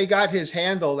 maybe if they got his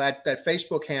handle, that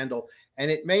Facebook handle,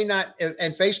 and it may not,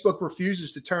 and Facebook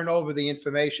refuses to turn over the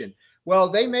information, well,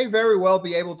 they may very well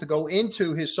be able to go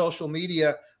into his social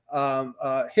media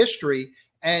history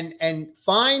and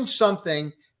find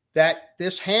something that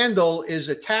this handle is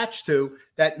attached to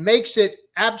that makes it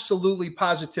absolutely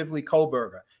positively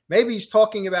Kohberger. Maybe he's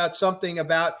talking about something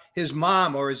about his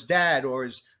mom or his dad or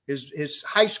his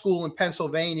high school in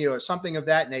Pennsylvania or something of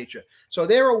that nature. So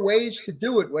there are ways to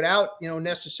do it without,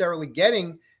 necessarily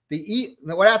getting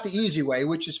without the easy way,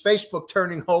 which is Facebook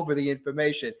turning over the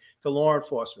information to law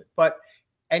enforcement. But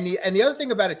and the other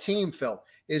thing about a team, Phil,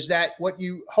 is that what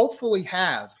you hopefully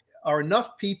have are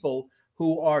enough people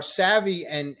who are savvy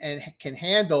and can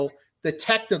handle the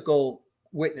technical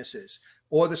witnesses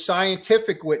or the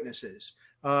scientific witnesses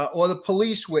or the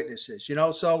police witnesses,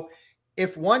 So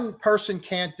if one person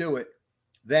can't do it,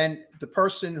 then the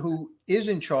person who is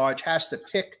in charge has to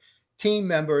pick team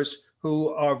members who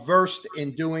are versed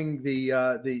in doing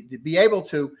the be able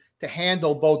to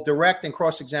handle both direct and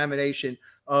cross-examination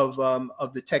of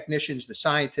the technicians, the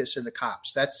scientists, and the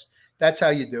cops. That's how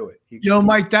you do it.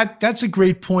 Mike, that's a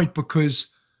great point, because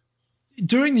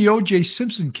during the O.J.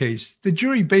 Simpson case, the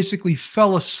jury basically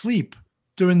fell asleep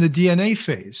during the DNA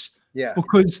phase. Yeah.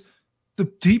 Because the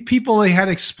people they had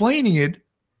explained it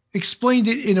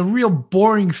in a real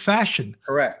boring fashion.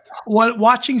 Correct.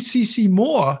 Watching CeCe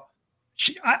Moore,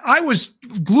 I was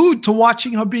glued to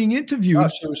watching her being interviewed. Oh,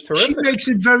 she was terrific. She makes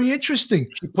it very interesting.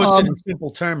 She puts it in simple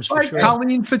terms, for sure.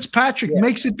 Colleen Fitzpatrick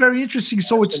makes it very interesting.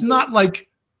 So it's not like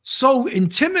so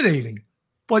intimidating,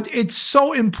 but it's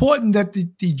so important that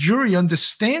the jury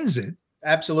understands it.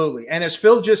 Absolutely. And as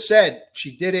Phil just said,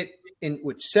 she did it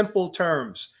with simple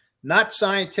terms, not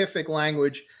scientific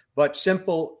language, but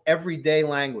simple everyday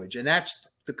language. And that's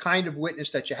the kind of witness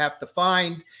that you have to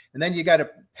find. And then you got to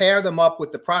pair them up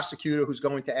with the prosecutor who's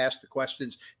going to ask the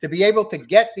questions to be able to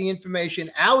get the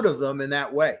information out of them in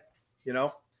that way.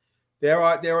 There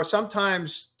are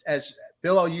sometimes, as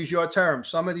Bill, I'll use your term,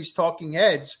 some of these talking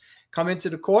heads come into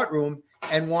the courtroom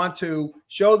and want to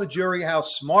show the jury how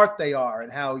smart they are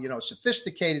and how,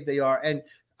 sophisticated they are. And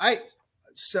I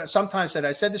sometimes said,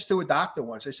 I said this to a doctor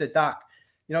once. I said, Doc,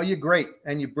 you're great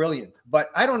and you're brilliant, but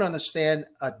I don't understand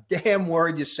a damn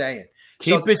word you're saying.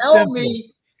 Keep it tell simple.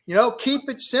 Me, keep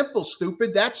it simple,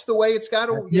 stupid. That's the way it's got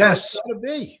to, yes. It's got to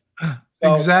be.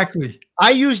 So, exactly.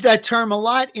 I use that term a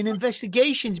lot in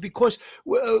investigations because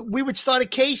we would start a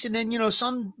case and then,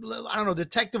 some,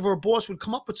 detective or boss would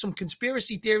come up with some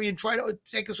conspiracy theory and try to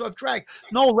take us off track.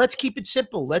 No, let's keep it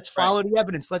simple. Let's follow the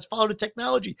evidence. Let's follow the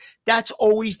technology. That's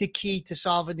always the key to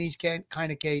solving these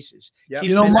kind of cases.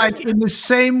 Yep. Mike, in the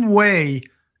same way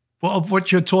of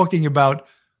what you're talking about,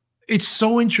 it's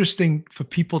so interesting for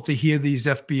people to hear these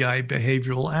FBI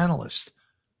behavioral analysts.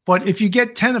 But if you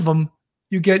get 10 of them,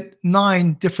 you get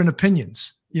 9 different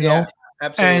opinions, know?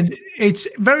 Absolutely. And it's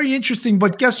very interesting,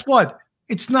 but guess what?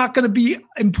 It's not going to be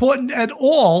important at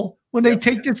all when they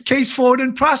take this case forward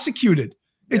and prosecute it.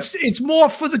 It's more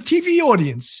for the TV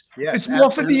audience. Yes, it's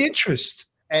more for the interest.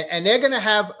 And they're going to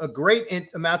have a great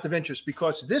amount of interest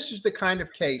because this is the kind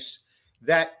of case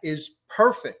that is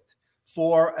perfect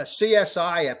for a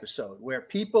CSI episode where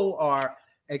people are,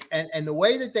 and the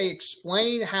way that they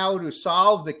explain how to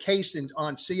solve the case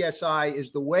on CSI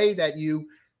is the way that you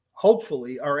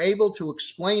hopefully are able to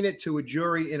explain it to a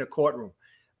jury in a courtroom.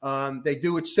 They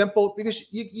do it simple because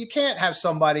you can't have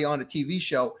somebody on a TV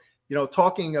show,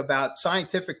 talking about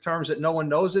scientific terms that no one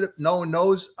knows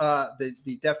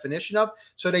the definition of.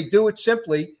 So they do it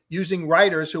simply using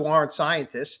writers who aren't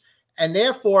scientists. And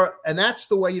therefore, and that's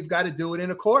the way you've got to do it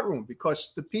in a courtroom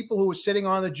because the people who are sitting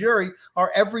on the jury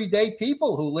are everyday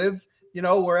people who live,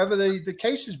 wherever the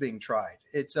case is being tried.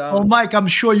 It's well, Mike, I'm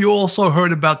sure you also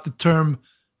heard about the term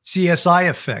CSI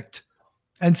effect.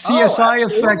 And CSI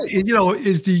effect,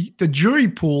 is the jury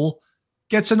pool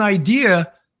gets an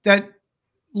idea that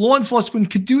law enforcement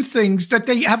could do things that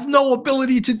they have no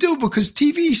ability to do because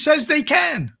TV says they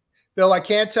can. Bill, I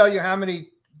can't tell you how many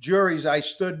juries I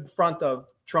stood in front of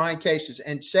trying cases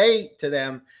and say to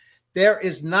them, there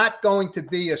is not going to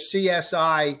be a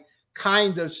CSI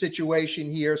kind of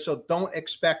situation here, so don't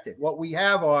expect it. What we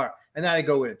have are, and then I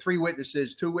go with it, 3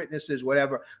 witnesses, 2 witnesses,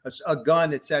 whatever, a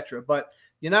gun, etc. But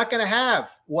you're not going to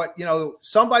have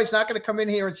somebody's not going to come in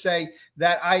here and say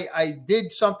that I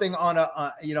did something on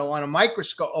a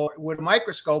microscope or with a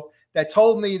microscope that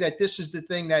told me that this is the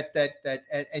thing that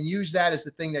and use that as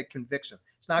the thing that convicts him.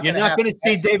 You're not going to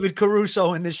see David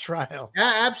Caruso in this trial.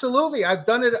 Yeah, absolutely. I've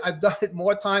done it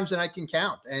more times than I can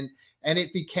count. And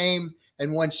it became,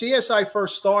 And when CSI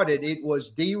first started, it was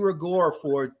de rigueur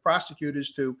for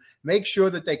prosecutors to make sure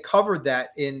that they covered that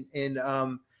in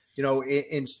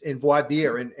voir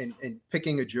dire and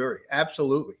picking a jury.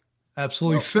 Absolutely.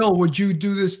 Absolutely. No. Phil, would you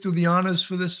do the honors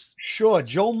for this? Sure.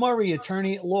 Joe Murray,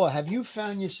 attorney at law. Have you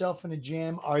found yourself in a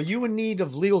jam? Are you in need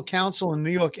of legal counsel in the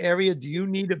New York area? Do you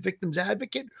need a victim's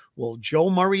advocate? Well, Joe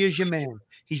Murray is your man.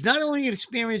 He's not only an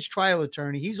experienced trial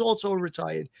attorney, he's also a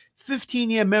retired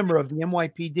 15-year member of the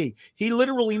NYPD. He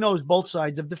literally knows both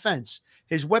sides of the fence.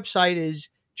 His website is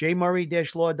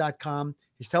jmurray-law.com.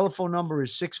 His telephone number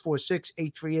is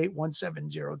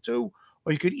 646-838-1702.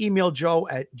 Or you could email Joe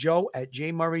at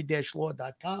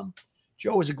jmurray-law.com.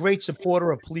 Joe is a great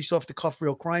supporter of police off-the-cuff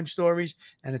real crime stories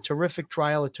and a terrific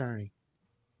trial attorney.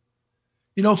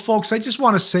 You know, folks, I just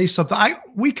want to say something.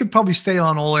 We could probably stay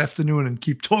on all afternoon and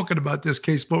keep talking about this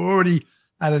case, but we're already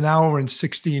at an hour and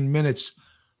 16 minutes.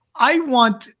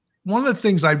 One of the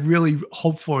things I really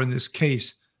hope for in this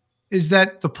case is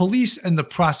that the police and the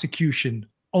prosecution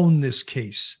own this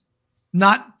case,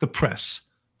 not the press.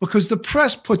 Because the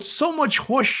press puts so much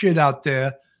horse shit out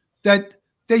there that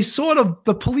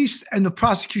the police and the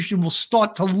prosecution will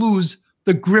start to lose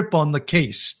the grip on the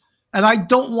case. And I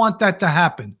don't want that to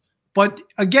happen. But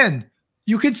again,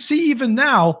 you can see even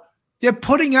now, they're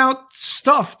putting out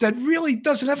stuff that really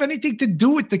doesn't have anything to do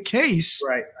with the case,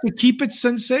 right, to keep it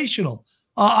sensational.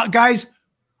 Guys,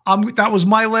 that was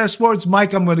my last words.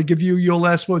 Mike, I'm going to give you your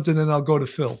last words and then I'll go to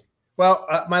Phil. Well,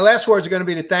 my last words are going to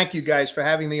be to thank you guys for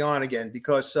having me on again,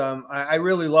 because I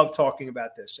really love talking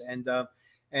about this, and I'm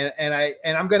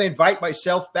going to invite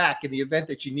myself back in the event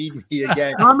that you need me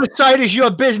again. Homicide is your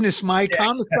business, Mike. Yeah.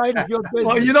 Homicide is your business.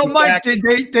 Well, you know, Mike,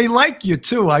 they like you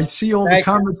too. I see all the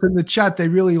comments in the chat. They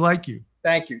really like you.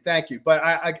 Thank you. But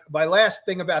my last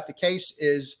thing about the case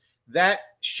is that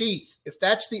sheath. If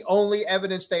that's the only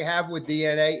evidence they have with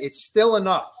DNA, it's still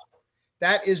enough.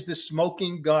 That is the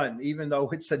smoking gun, even though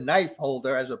it's a knife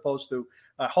holder as opposed to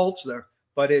a holster.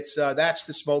 But that's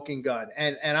the smoking gun,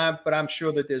 but I'm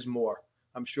sure that there's more.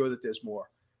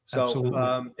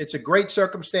 So it's a great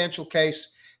circumstantial case,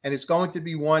 and it's going to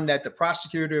be one that the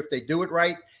prosecutor, if they do it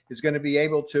right, is going to be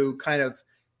able to kind of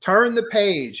turn the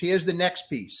page. Here's the next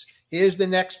piece. Here's the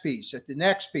next piece. At the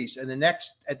next piece, and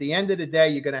at the end of the day,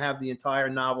 you're going to have the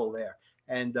entire novel there,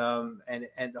 and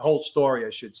the whole story, I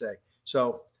should say.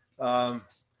 So.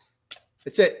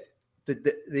 It's it.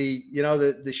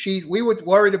 The sheath. We were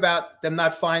worried about them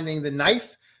not finding the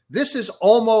knife. This is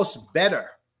almost better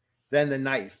than the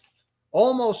knife.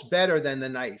 Almost better than the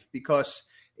knife, because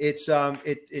it's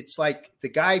like the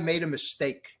guy made a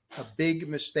mistake, a big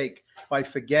mistake, by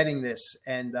forgetting this,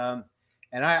 and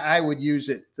I would use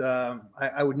it.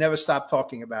 I would never stop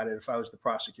talking about it if I was the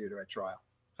prosecutor at trial.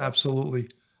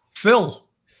 Absolutely, Phil.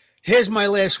 Here's my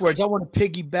last words. I want to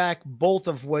piggyback both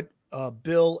of what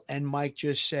Bill and Mike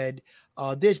just said.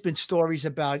 There's been stories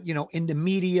about, in the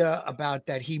media about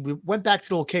that he went back to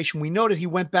the location. We know that he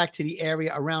went back to the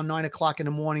area around 9 o'clock in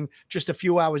the morning, just a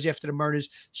few hours after the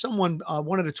murders. Someone,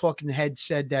 one of the talking heads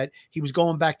said that he was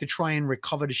going back to try and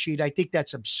recover the sheet. I think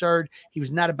that's absurd. He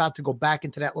was not about to go back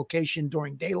into that location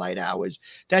during daylight hours.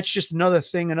 That's just another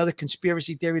thing, another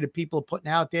conspiracy theory that people are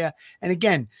putting out there. And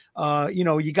again,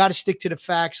 you got to stick to the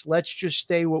facts. Let's just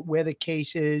stay with where the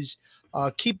case is.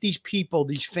 Keep these people,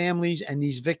 these families, and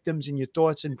these victims in your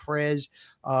thoughts and prayers.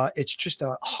 It's just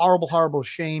a horrible, horrible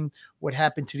shame what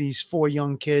happened to these 4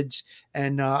 young kids.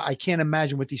 And I can't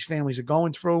imagine what these families are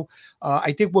going through.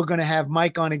 I think we're going to have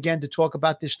Mike on again to talk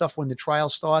about this stuff when the trial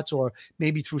starts, or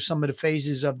maybe through some of the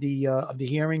phases of the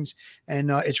hearings.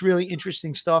 And it's really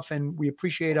interesting stuff. And we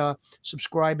appreciate our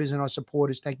subscribers and our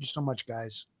supporters. Thank you so much,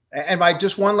 guys. And Mike,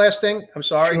 just one last thing. I'm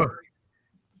sorry. Sure.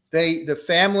 The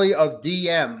family of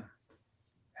DM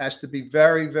has to be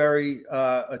very, very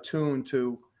attuned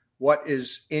to what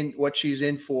she's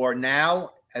in for now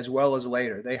as well as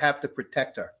later. They have to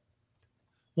protect her.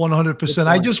 100%.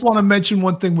 I just want to mention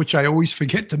one thing, which I always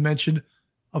forget to mention.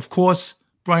 Of course,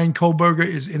 Bryan Kohberger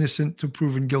is innocent to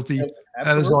proven guilty. Absolutely.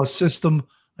 That is our system.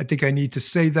 I think I need to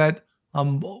say that.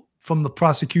 From the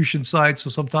prosecution side, so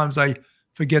sometimes I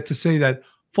forget to say that.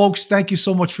 Folks, thank you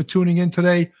so much for tuning in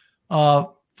today.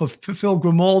 For Phil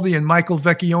Grimaldi and Michael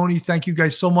Vecchione, thank you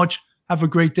guys so much. Have a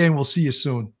great day, and we'll see you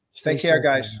soon. Take care,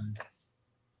 guys.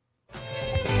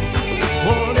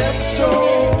 One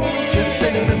episode just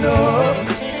ain't enough.